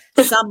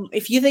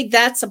 If you think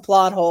that's a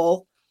plot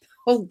hole,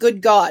 oh,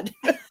 good God.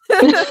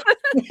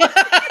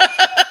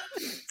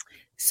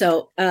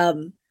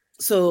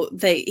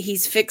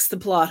 He's fixed the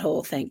plot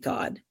hole, thank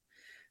God.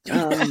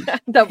 That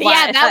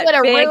would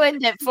have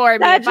ruined it for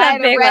me. If I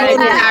had read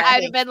that,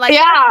 I'd have been like,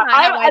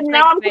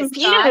 now I'm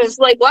confused.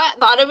 Like, what?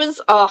 Thought it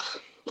was,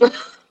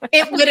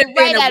 it would have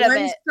been a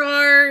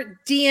 1-star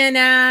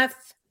DNF.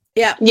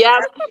 Yeah. Yeah.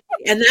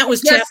 And that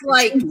was just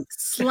like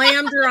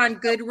slammed her on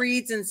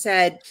Goodreads and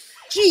said,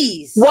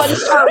 geez.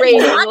 1-star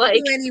rating.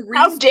 Like,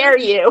 how dare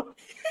you?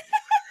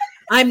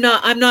 I'm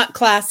not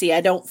classy.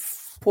 I don't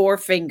pour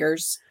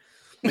fingers.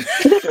 Just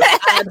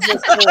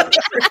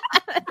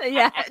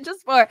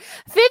for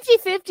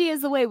 50-50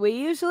 is the way we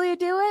usually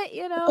do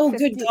it, Oh,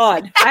 50. Good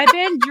God. I've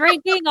been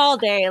drinking all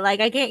day. Like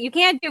you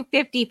can't do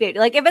 50-50.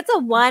 Like if it's a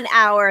 1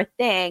 hour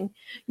thing,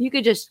 you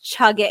could just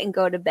chug it and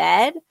go to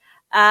bed.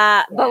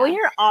 But when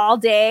you're all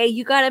day,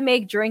 you got to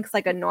make drinks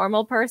like a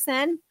normal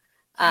person.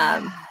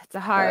 It's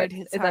hard.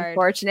 It's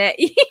unfortunate.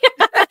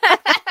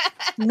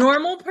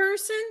 Normal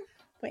person?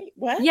 Wait,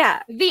 what?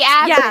 Yeah, the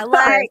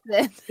average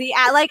person.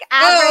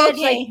 Average,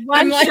 like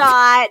one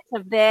shot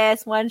of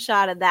this, one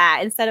shot of that,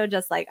 instead of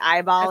just like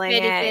eyeballing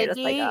it. Just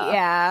like,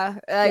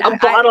 a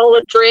bottle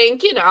of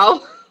drink, Yeah,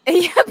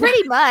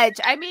 pretty much.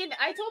 I mean,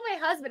 I told my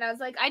husband, I was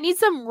like, I need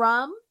some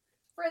rum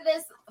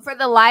for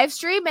the live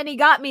stream, and he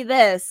got me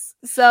this.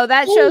 So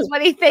that shows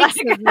what he thinks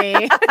of me.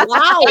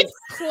 Wow, it's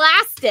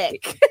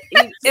plastic.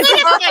 It's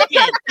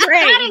great.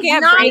 I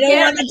don't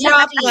want to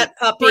drop that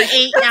puppy for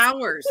 8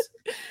 hours.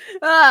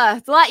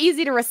 It's a lot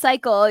easy to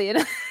recycle,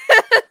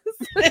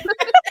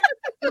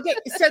 Okay,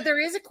 so there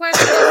is a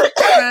question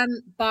from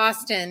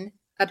Boston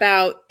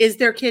about, is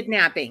there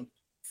kidnapping?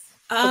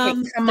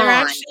 Okay, there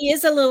actually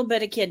is a little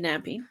bit of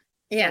kidnapping.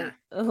 Yeah,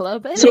 a little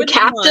bit. Some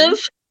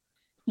captive.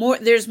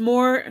 There's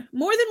more than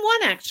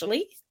one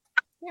actually.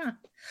 Yeah.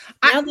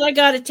 Now that I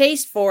got a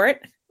taste for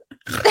it,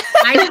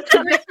 I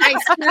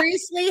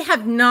seriously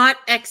have not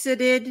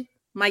exited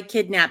my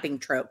kidnapping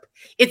trope.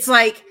 It's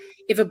like,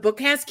 if a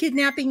book has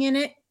kidnapping in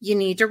it, you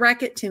need to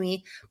rec it to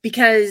me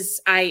because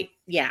I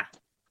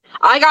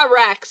got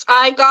Rex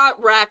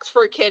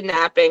for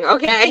kidnapping.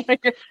 Okay.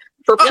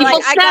 For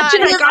people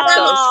snatching, I got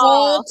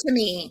those. To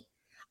me.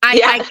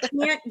 I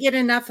can't get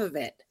enough of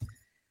it.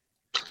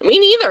 Me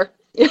neither.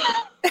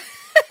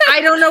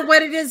 I don't know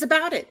what it is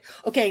about it.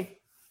 Okay.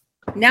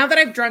 Now that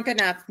I've drunk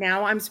enough,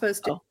 now I'm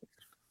supposed to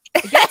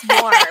It gets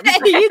warm.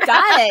 You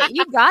got it.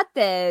 You got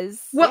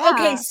this. Well, Yeah.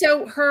 okay,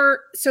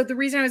 so the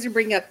reason I was gonna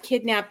bring up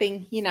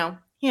kidnapping,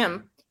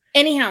 him.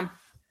 Anyhow,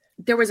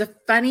 there was a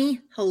funny,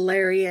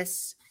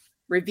 hilarious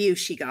review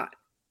she got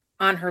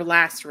on her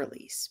last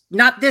release.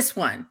 Not this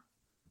one,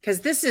 because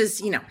this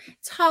is,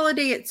 it's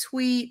holiday, it's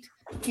sweet,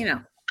 Yeah,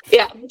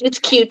 it's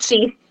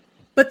cutesy.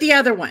 But the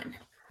other one,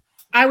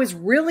 I was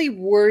really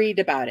worried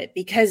about it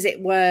because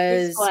it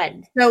was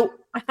so.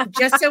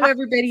 Just so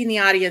everybody in the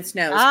audience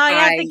knows,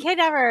 The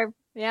kidnapper.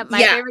 Yeah,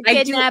 my favorite I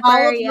kidnapper. do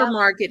all of your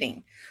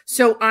marketing.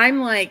 So I'm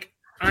like,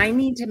 I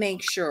need to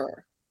make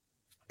sure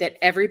that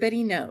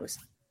everybody knows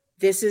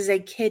this is a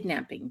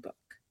kidnapping book,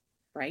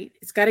 right?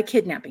 It's got a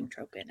kidnapping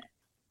trope in it.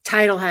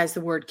 Title has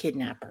the word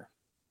kidnapper.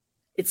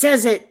 It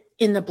says it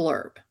in the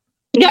blurb.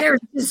 Yeah. There's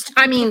just,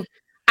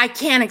 I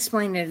can't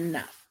explain it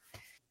enough.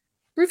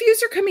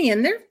 Reviews are coming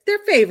in. They're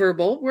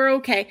favorable. We're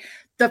okay.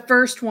 The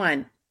first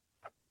one,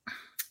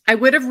 I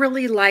would have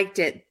really liked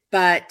it,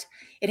 but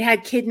it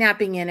had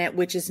kidnapping in it,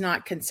 which is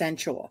not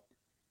consensual.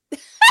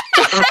 That's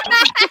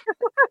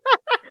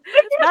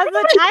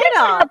the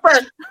title.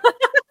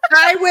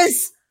 I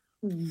was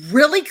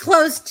really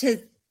close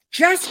to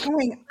just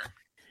going,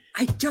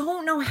 I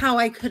don't know how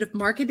I could have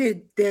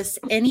marketed this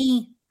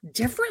any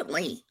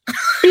differently.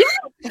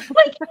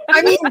 Like,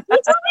 I mean,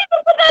 it's not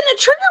even put that in a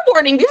trigger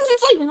warning because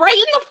it's like right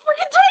in the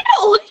freaking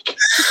title. Like,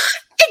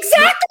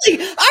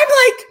 exactly. I'm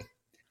like,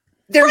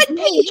 there's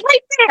me right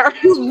there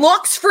who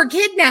looks for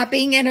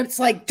kidnapping, and it's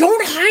like,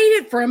 don't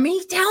hide it from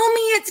me. Tell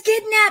me it's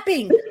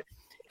kidnapping.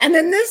 And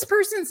then this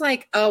person's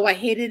like, oh, I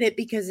hated it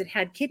because it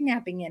had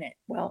kidnapping in it.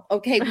 Well,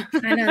 okay,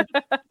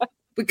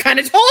 we kind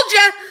of told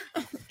you.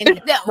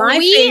 And my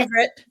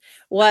favorite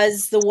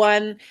was the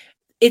one.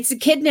 It's a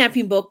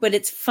kidnapping book, but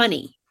it's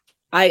funny.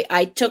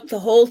 I took the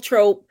whole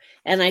trope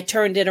and I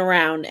turned it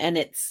around, and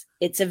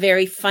it's a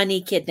very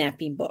funny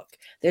kidnapping book.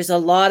 There's a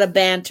lot of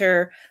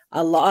banter,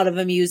 a lot of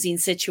amusing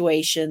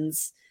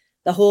situations.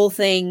 The whole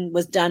thing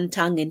was done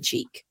tongue in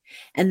cheek.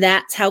 And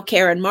that's how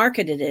Karen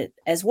marketed it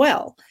as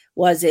well.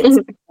 Was it's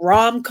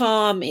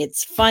rom-com,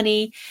 it's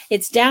funny,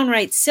 it's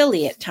downright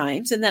silly at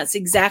times. And that's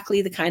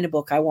exactly the kind of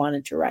book I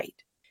wanted to write.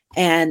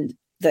 And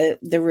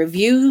the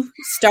review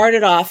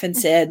started off and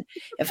said,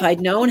 if I'd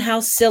known how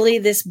silly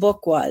this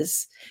book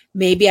was,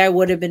 maybe I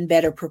would have been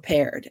better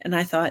prepared. And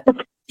I thought,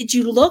 did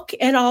you look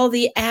at all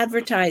the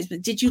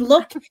advertisements? Did you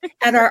look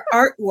at our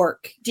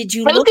artwork? Did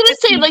you I was going to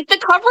say, like, the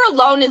cover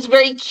alone is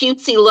very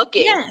cutesy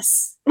looking.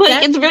 Yes.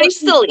 Like, it's very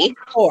silly.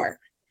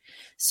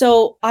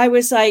 So I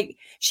was like,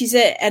 she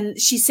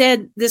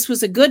said this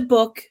was a good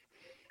book,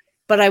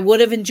 but I would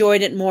have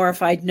enjoyed it more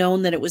if I'd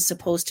known that it was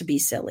supposed to be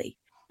silly.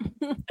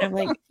 I'm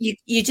like,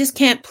 you just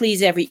can't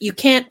please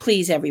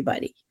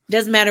everybody.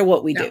 Doesn't matter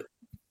what we do.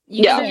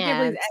 You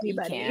can't please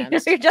anybody.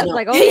 You're just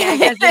like, okay, I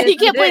guess you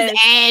can't please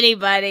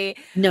anybody.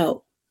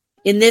 No.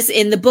 In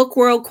the book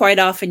world, quite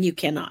often you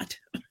cannot.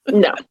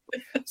 No.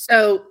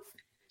 So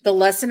the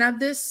lesson of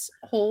this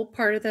whole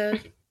part of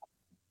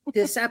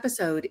this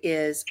episode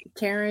is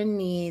Karen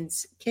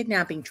needs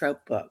kidnapping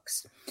trope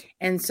books.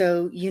 And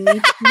so you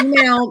need to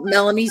email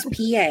Melanie's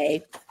PA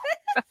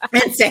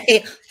and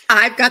say,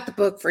 I've got the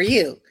book for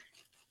you.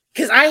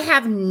 Because I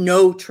have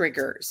no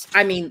triggers.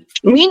 I mean,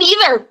 me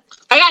neither.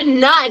 I got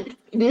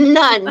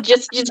none.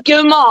 Just give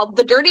them all.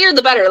 The dirtier,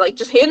 the better. Like,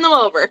 just hand them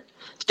over.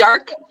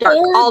 Dark,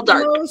 all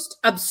dark. The most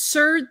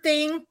absurd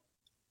thing,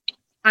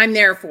 I'm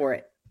there for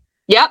it.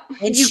 Yep.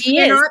 And you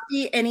cannot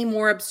be any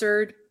more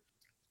absurd.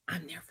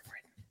 I'm there for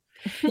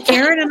it.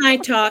 Karen and I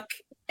talk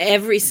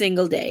every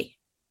single day.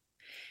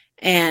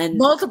 And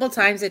multiple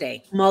times a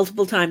day.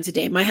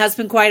 My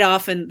husband quite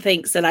often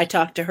thinks that I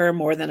talk to her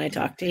more than I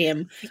talk to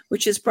him,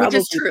 which is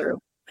probably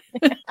true.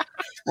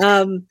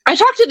 I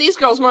talk to these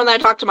girls more than I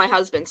talk to my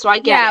husband, so I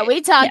get it. Yeah,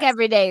 we talk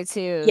every day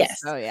too.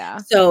 Yes. Oh yeah.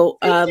 So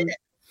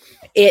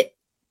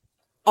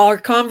our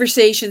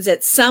conversations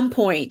at some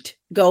point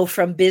go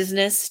from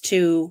business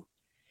to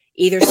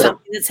either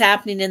something that's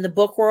happening in the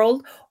book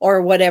world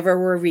or whatever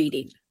we're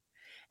reading.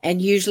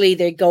 And usually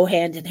they go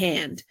hand in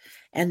hand.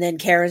 And then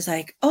Karen's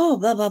like, oh,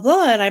 blah, blah,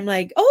 blah. And I'm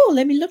like, oh,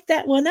 let me look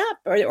that one up.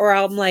 Or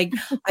I'm like,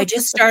 I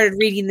just started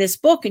reading this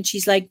book. And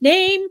she's like,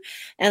 name.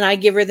 And I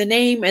give her the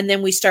name. And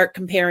then we start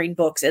comparing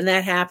books. And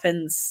that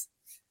happens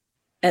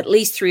at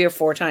least 3 or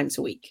 4 times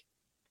a week.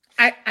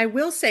 I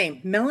will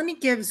say, Melanie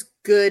gives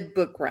good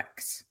book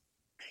recs.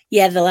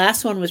 Yeah, the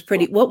last one was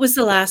pretty. What was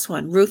the last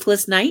one?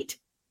 Ruthless Night?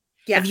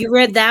 Yeah. Have you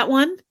read that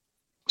one?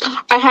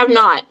 I have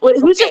not.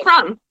 Who's it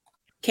from?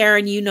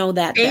 Karen, you know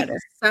that better.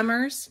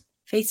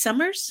 Faith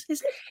Summers?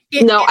 Is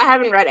it? No, I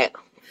haven't read it.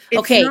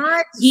 Okay.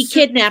 He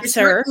kidnaps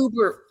her.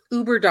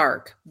 Uber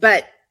dark,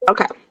 but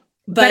okay.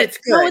 But it's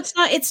good.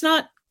 No,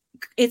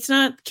 it's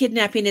not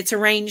kidnapping, it's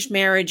arranged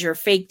marriage or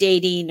fake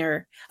dating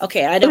or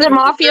okay. I don't Is it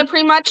mafia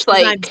pretty much?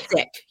 Like I'm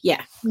sick.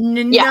 Yeah.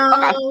 No,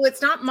 okay.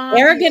 It's not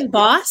mafia. Arrogant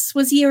boss?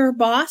 Was he her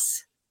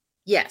boss?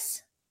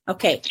 Yes.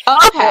 Okay.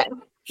 Okay.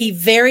 He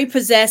very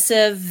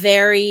possessive,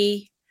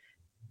 very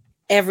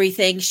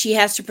everything. She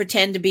has to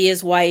pretend to be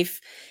his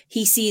wife.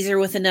 He sees her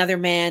with another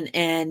man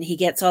and he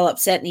gets all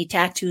upset and he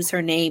tattoos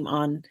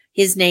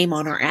his name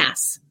on her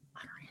ass.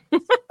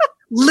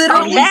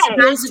 Literally. He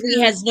supposedly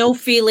has no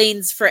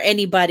feelings for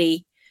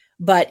anybody,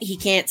 but he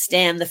can't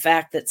stand the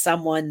fact that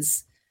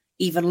someone's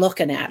even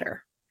looking at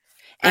her.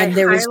 And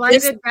he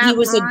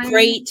was a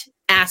great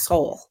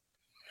asshole.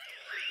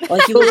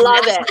 Like you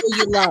love it.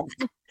 You love.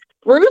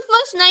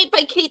 Ruthless Night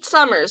by Kate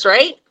Summers,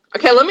 right?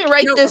 Okay, let me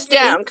write this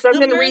down because I'm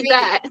going to read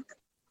that.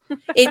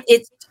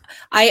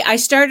 I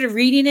started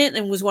reading it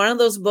and it was one of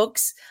those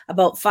books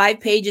about 5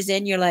 pages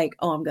in. You're like,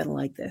 oh, I'm going to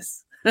like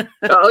this.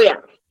 Oh yeah.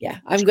 Yeah,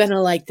 I'm going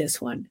to like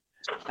this one.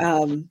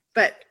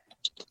 But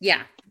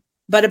yeah.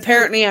 But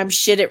apparently I'm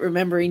shit at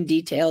remembering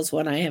details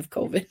when I have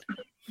COVID.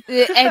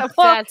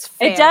 That's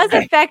fair. It does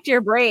affect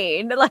your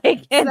brain.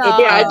 Like,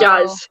 yeah, it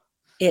does.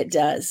 It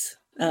does.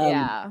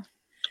 Yeah.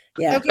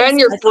 Yeah. Okay, And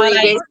your I thought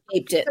I brain.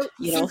 escaped it.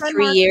 So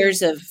 3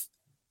 years of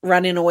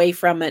running away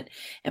from it.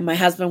 And my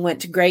husband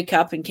went to Grey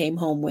Cup and came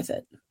home with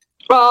it.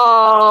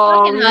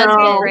 Oh, fucking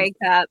husband no. break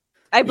up.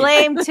 I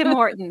blame Tim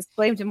Hortons.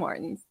 Blame Tim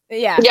Hortons.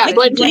 Yeah. Yeah,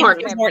 blame Tim Blame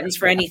Hortons. Hortons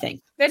for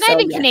anything. They're not So,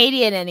 even yeah.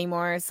 Canadian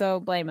anymore, so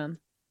blame them.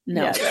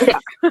 No. Yeah.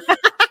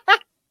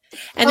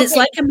 And it's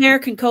like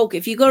American Coke.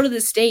 If you go to the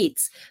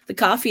States, the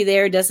coffee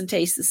there doesn't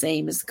taste the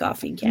same as the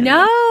coffee in Canada.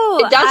 No,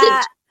 It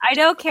doesn't. I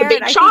know, Karen.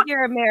 big I shot. think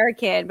you're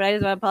American, but I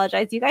just want to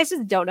apologize. You guys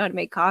just don't know how to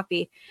make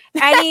coffee.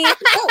 Any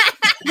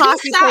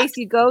coffee place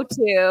you go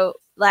to,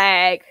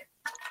 like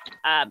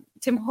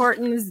Tim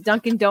Hortons,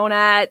 Dunkin'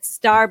 Donuts,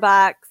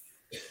 Starbucks,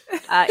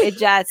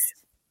 it's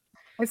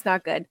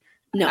not good.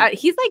 No.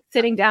 He's like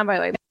sitting down, by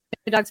the way.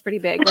 The dog's pretty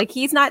big. Like,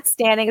 he's not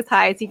standing as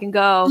high as he can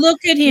go. Look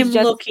at him He's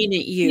just- looking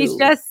at you. He's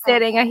just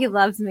sitting and he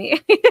loves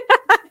me.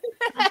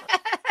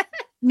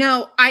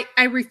 No, I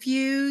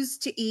refuse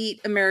to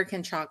eat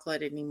American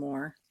chocolate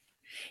anymore.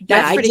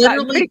 Yeah, I pretty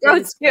literally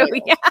gross too.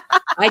 been Yeah.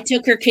 I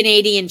took her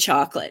Canadian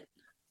chocolate.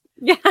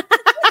 Yeah.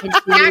 And she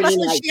really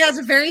Actually, liked she has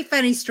a very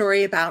funny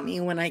story about me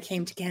when I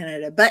came to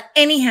Canada. But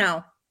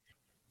anyhow,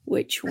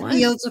 Which one?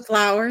 Fields of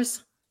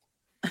Flowers.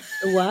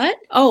 What?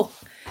 Oh,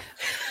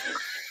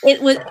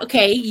 it was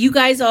okay. You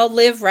guys all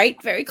live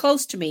very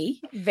close to me.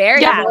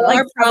 Very Yeah, cool. like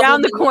Our problem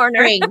around the in corner.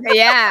 spring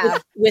Yeah.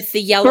 with the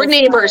yellow. We're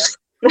neighbors.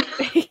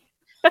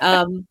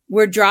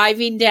 We're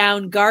driving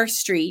down Gar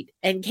Street,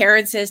 and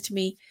Karen says to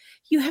me,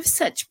 "You have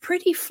such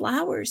pretty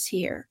flowers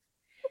here."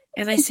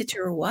 And I said to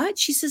her, "What?"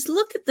 She says,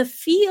 "Look at the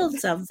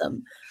fields of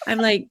them." I'm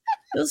like,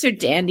 "Those are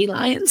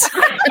dandelions."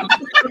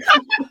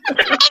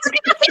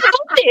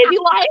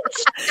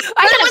 Dandelions.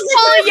 I got a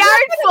whole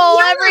yard full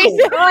every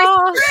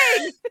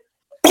spring.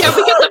 Yeah,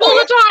 we get them all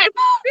the time.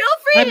 Feel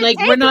free I'm to like,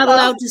 take we're not them.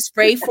 allowed to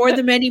spray for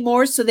them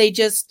anymore, so they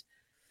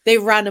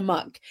run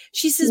amok.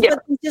 She says, Yeah.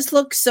 "But they just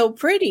look so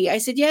pretty." I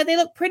said, "Yeah, they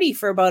look pretty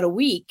for about a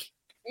week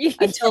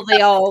until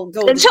they all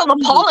go Until the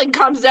to pollen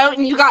comes out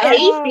and you got hay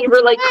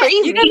fever like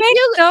crazy. You can make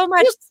so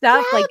much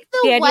stuff grab like the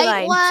white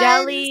dandelion ones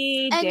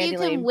jelly, and you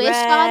dandelion can wish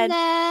bread.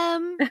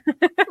 on them.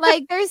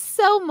 Like, there's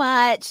so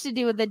much to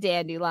do with the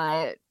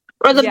dandelion.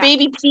 Or the Yeah.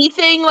 baby pea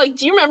thing. Like,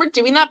 do you remember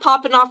doing that,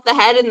 popping off the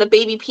head and the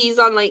baby peas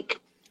on, like,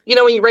 you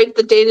know, when you write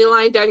the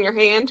dandelion down your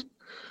hand?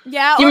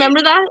 Yeah. Do you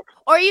remember that?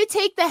 Or you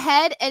take the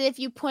head and if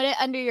you put it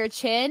under your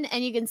chin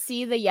and you can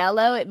see the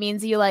yellow, it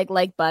means you like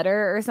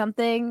butter or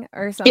something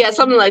Yeah,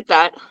 something like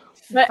that.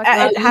 But, Fucking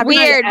it happens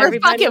to weird. We're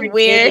everybody. fucking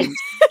weird.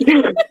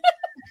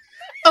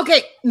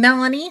 Okay,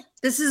 Melanie,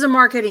 this is a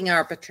marketing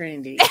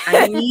opportunity.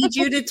 I need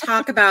you to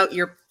talk about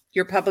your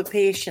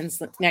publications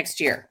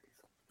next year.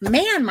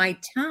 Man, my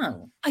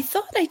tongue. I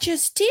thought I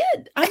just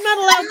did. I'm not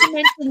allowed to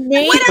mention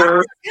names. What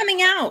else is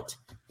coming out?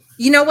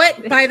 You know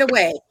what? By the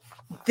way,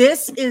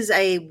 this is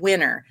a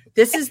winner.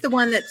 This is the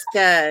one that's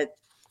the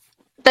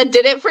That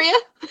did it for you?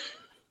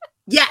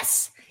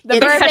 yes, The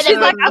It's bourbon She's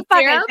and like maple a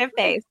fucking syrup. tip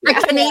face. a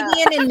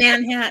Canadian in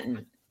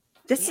Manhattan.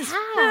 This is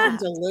Yeah.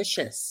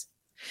 delicious.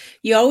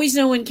 You always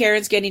know when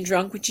Karen's getting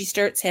drunk when she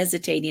starts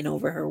hesitating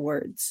over her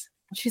words.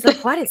 She's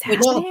like, what is Which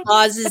happening?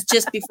 pauses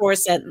just before a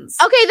sentence.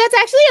 Okay, that's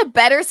actually a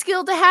better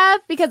skill to have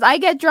because I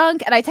get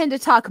drunk and I tend to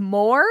talk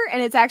more,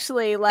 and it's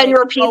actually like you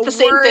repeat a the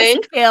same worse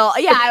thing? Skill.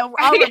 Yeah,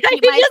 I'll repeat You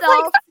just, like,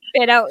 myself.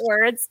 Spit out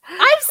words.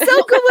 I'm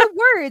so good with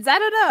words. I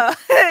don't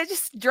know.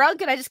 Just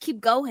drunk and I just keep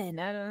going.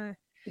 I don't know.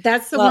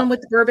 That's the Well- one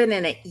with the bourbon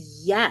in it.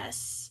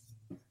 Yes.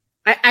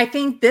 I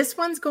think this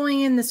one's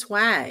going in the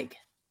swag.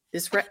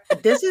 This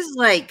is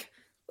like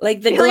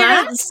Like the You're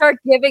gonna glass. start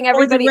giving or the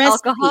everybody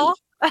recipe. alcohol.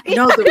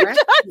 no the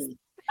recipe.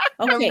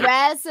 Okay. The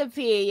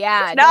recipe,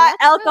 yeah. No, Not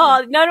that's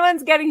alcohol. No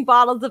one's getting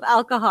bottles of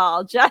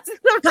alcohol. Just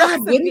the God,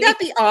 wouldn't recipe. that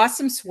be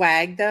awesome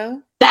swag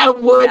though? That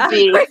would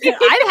be. good.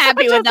 I'm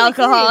happy with Just like,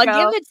 here you alcohol.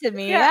 go. Give it to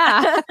me.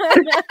 Yeah.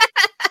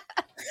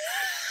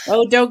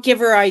 Oh, don't give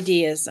her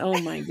ideas. Oh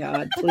my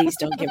God. Please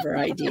don't give her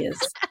ideas.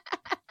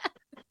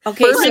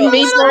 Okay, Bourbon so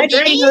maple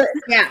drink.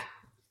 Yeah.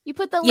 You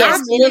put the yes,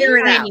 last figure little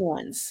it out. tiny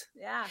ones.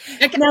 Yeah.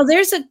 Now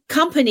there's a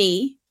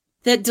company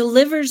that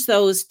delivers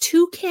those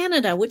to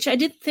Canada, which I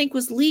didn't think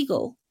was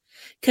legal,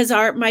 because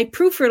my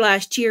proofer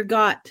last year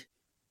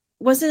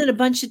wasn't it a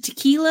bunch of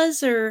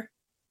tequilas or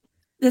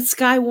that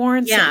Sky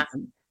Warren Yeah. sent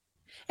them.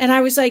 And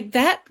I was like,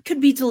 that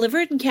could be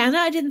delivered in Canada?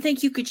 I didn't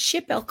think you could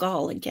ship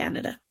alcohol in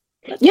Canada.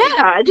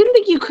 Yeah, I didn't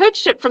think you could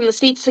ship from the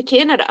States to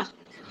Canada.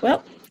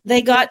 Well,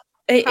 they got,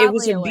 it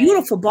was Probably a a way.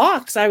 beautiful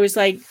box. I was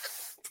like,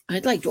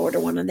 I'd like to order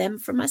one of them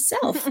for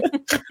myself.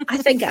 I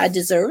think I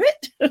deserve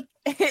it.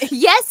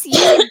 Yes,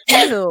 you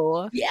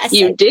do. Yes,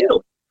 You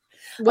do.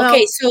 Well,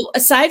 Okay, so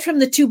aside from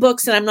the 2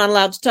 books that I'm not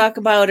allowed to talk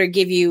about or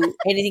give you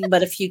anything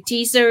but a few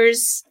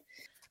teasers,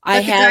 but I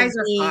the have guys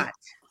are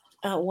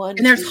hot. one.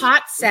 And there's 2,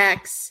 hot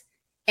sex,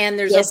 and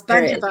there's Yes, a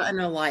bunch there of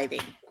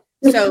unaliving.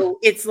 So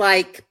it's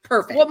like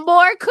perfect. What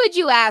more could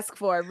you ask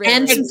for? Really?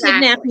 and some Exactly.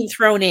 kidnapping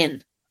thrown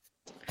in.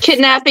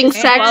 Kidnapping,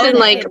 sex, and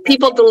like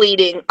people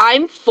deleting.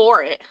 I'm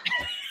for it.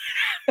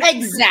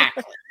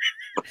 Exactly.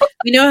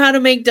 We know how to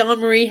make Dawn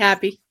Marie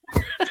happy.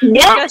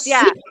 Yes.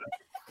 Yeah.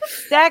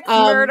 Sex,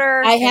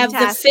 murder. I have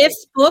fantastic. the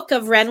 5th book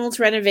of Reynolds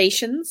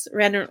Renovations.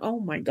 Oh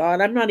my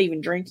God, I'm not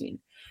even drinking.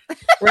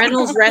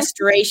 Reynolds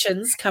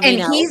Restorations coming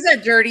And out. he's a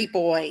dirty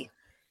boy.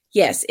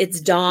 Yes,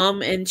 it's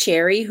Dom and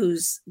Cherry,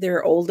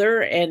 they're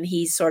older, and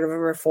he's sort of a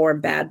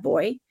reformed bad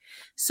boy.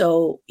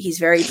 So he's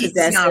very He's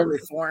possessive, not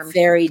reformed.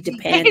 very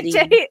depending.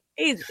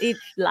 he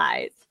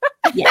lies.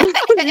 Yeah.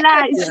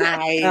 Nice.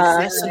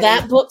 Nice. So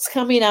that book's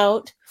coming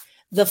out.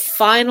 The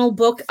final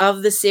book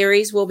of the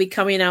series will be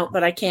coming out,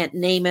 but I can't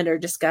name it or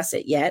discuss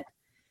it yet.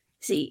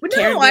 See, Well,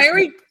 Karen no,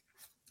 doesn't-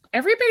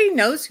 everybody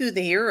knows who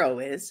the hero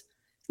is.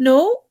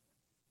 no.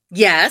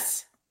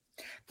 Yes.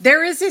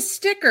 There is a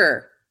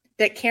sticker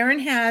that Karen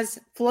has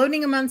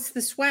floating amongst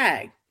the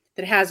swag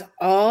that has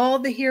all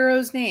the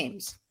heroes'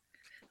 names.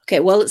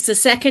 Okay, well, it's the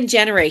 2nd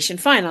generation.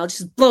 Fine, I'll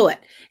just blow it.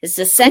 It's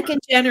the 2nd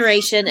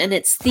generation, and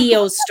it's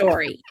Theo's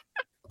story.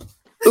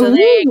 So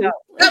there you go.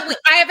 Oh,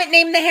 I haven't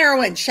named the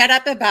heroine. Shut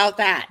up about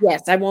that.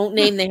 Yes, I won't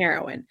name the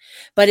heroine,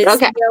 but it's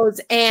Okay. Theo's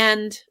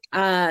and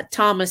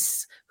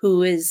Thomas,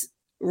 who is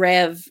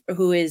Max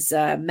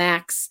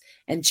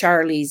and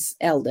Charlie's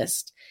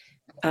eldest.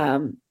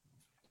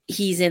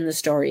 He's in the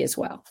story as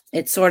well.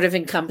 It sort of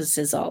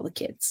encompasses all the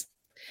kids.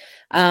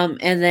 And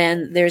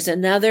then there's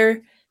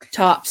another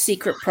top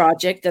secret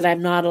project that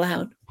I'm not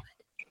allowed.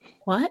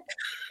 What?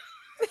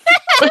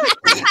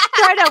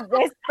 Try to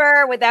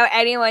whisper without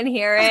anyone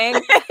hearing.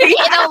 In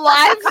a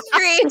live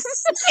stream.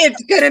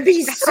 It's going to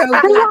be so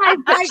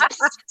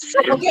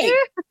good. Okay.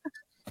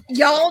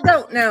 Y'all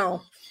don't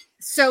know.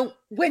 So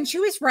when she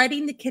was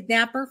writing The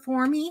Kidnapper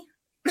for me,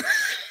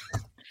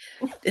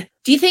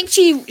 Do you think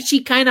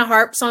she kind of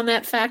harps on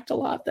that fact a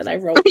lot that I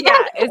wrote? Yeah,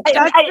 it's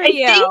just for I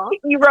you.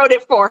 think you wrote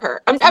it for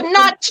her. I'm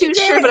not too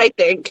sure, but I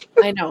think.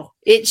 I know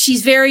it.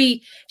 She's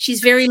very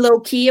low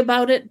key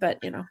about it, but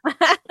you know.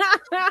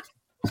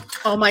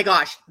 oh my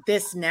gosh,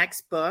 this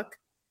next book.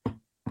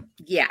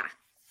 Yeah.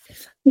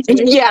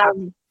 Yeah.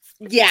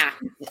 Yeah.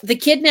 The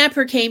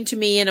kidnapper came to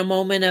me in a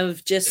moment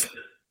of just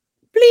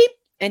bleep,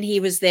 and he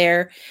was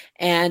there.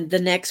 And the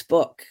next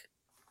book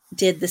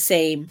did the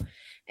same.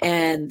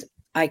 And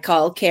I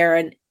called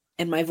Karen,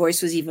 and my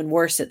voice was even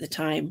worse at the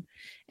time,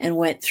 and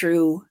went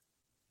through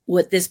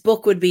what this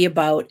book would be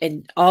about.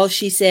 And all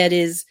she said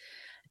is,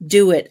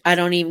 do it. I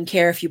don't even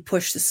care if you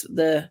push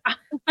the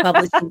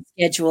publishing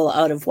schedule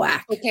out of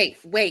whack. Okay,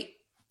 wait.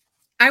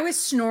 I was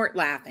snort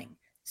laughing.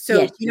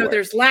 So, Yes, you were.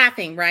 there's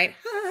laughing, right?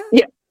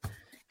 Yeah.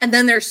 And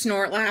then there's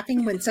snort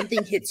laughing when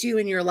something hits you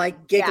and you're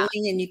like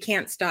giggling and you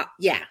can't stop.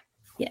 Yeah.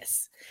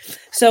 Yes.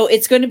 So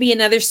it's going to be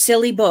another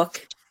silly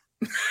book.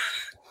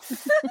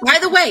 By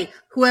the way,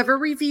 whoever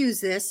reviews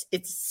this,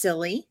 it's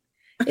silly.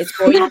 It's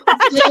going to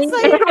be silly.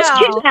 Just so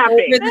you know.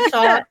 Kidnapping. Over the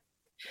top.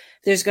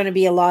 There's going to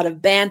be a lot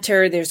of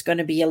banter. There's going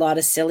to be a lot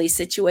of silly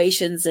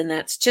situations, and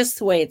that's just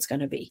the way it's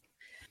going to be.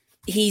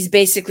 He's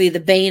basically the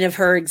bane of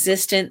her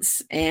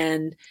existence,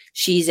 and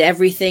she's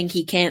everything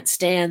he can't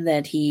stand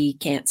that he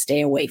can't stay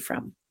away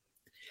from.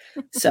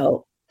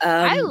 So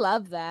I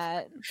love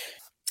that.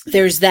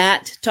 there's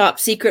that top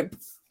secret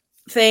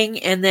thing,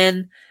 and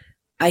then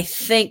I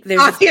think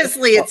there's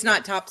Obviously, it's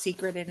not top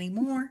secret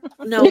anymore.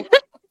 no,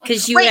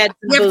 because you Wait, had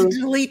we have to boobs.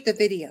 delete the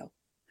video.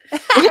 we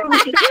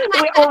kind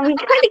of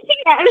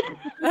can.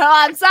 Oh,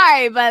 I'm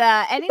sorry,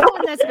 but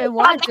anyone that's been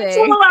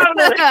watching,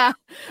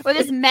 we'll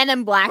just Men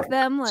in Black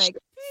them, like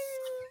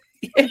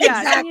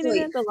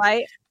Exactly. The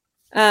light.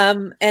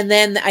 And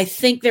then I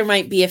think there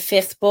might be a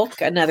 5th book,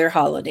 another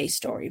holiday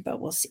story, but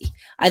we'll see.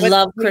 I What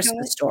love we call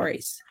Christmas it?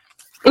 stories.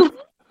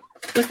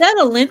 Was that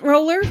a lint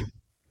roller?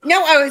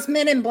 No, I was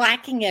Men in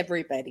Blacking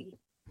everybody.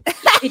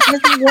 It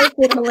doesn't work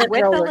with a lint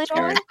With the roller. lint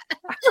Karen.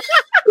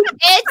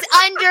 it's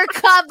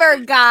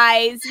undercover,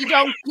 guys. You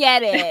don't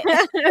get it.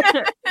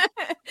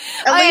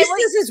 At Okay, least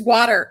this is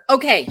water.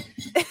 Okay.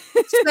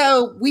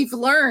 So we've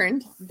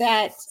learned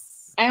that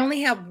I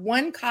only have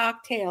one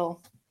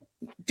cocktail.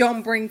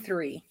 Don't bring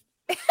 3.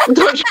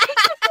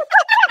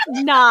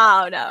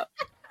 No.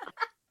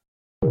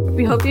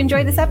 We hope you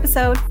enjoyed this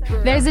episode.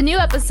 There's a new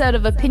episode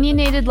of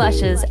Opinionated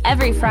Lushes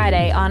every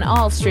Friday on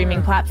all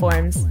streaming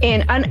platforms.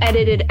 An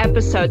unedited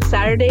episode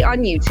Saturday on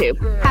YouTube.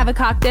 Have a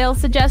cocktail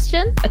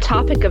suggestion? A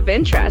topic of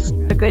interest.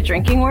 A good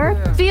drinking word?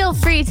 Feel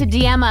free to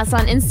DM us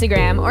on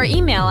Instagram or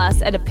email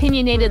us at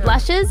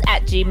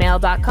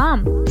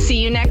opinionatedlushes@gmail.com. See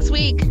you next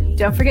week.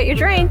 Don't forget your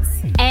drinks.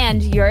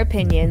 And your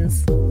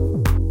opinions.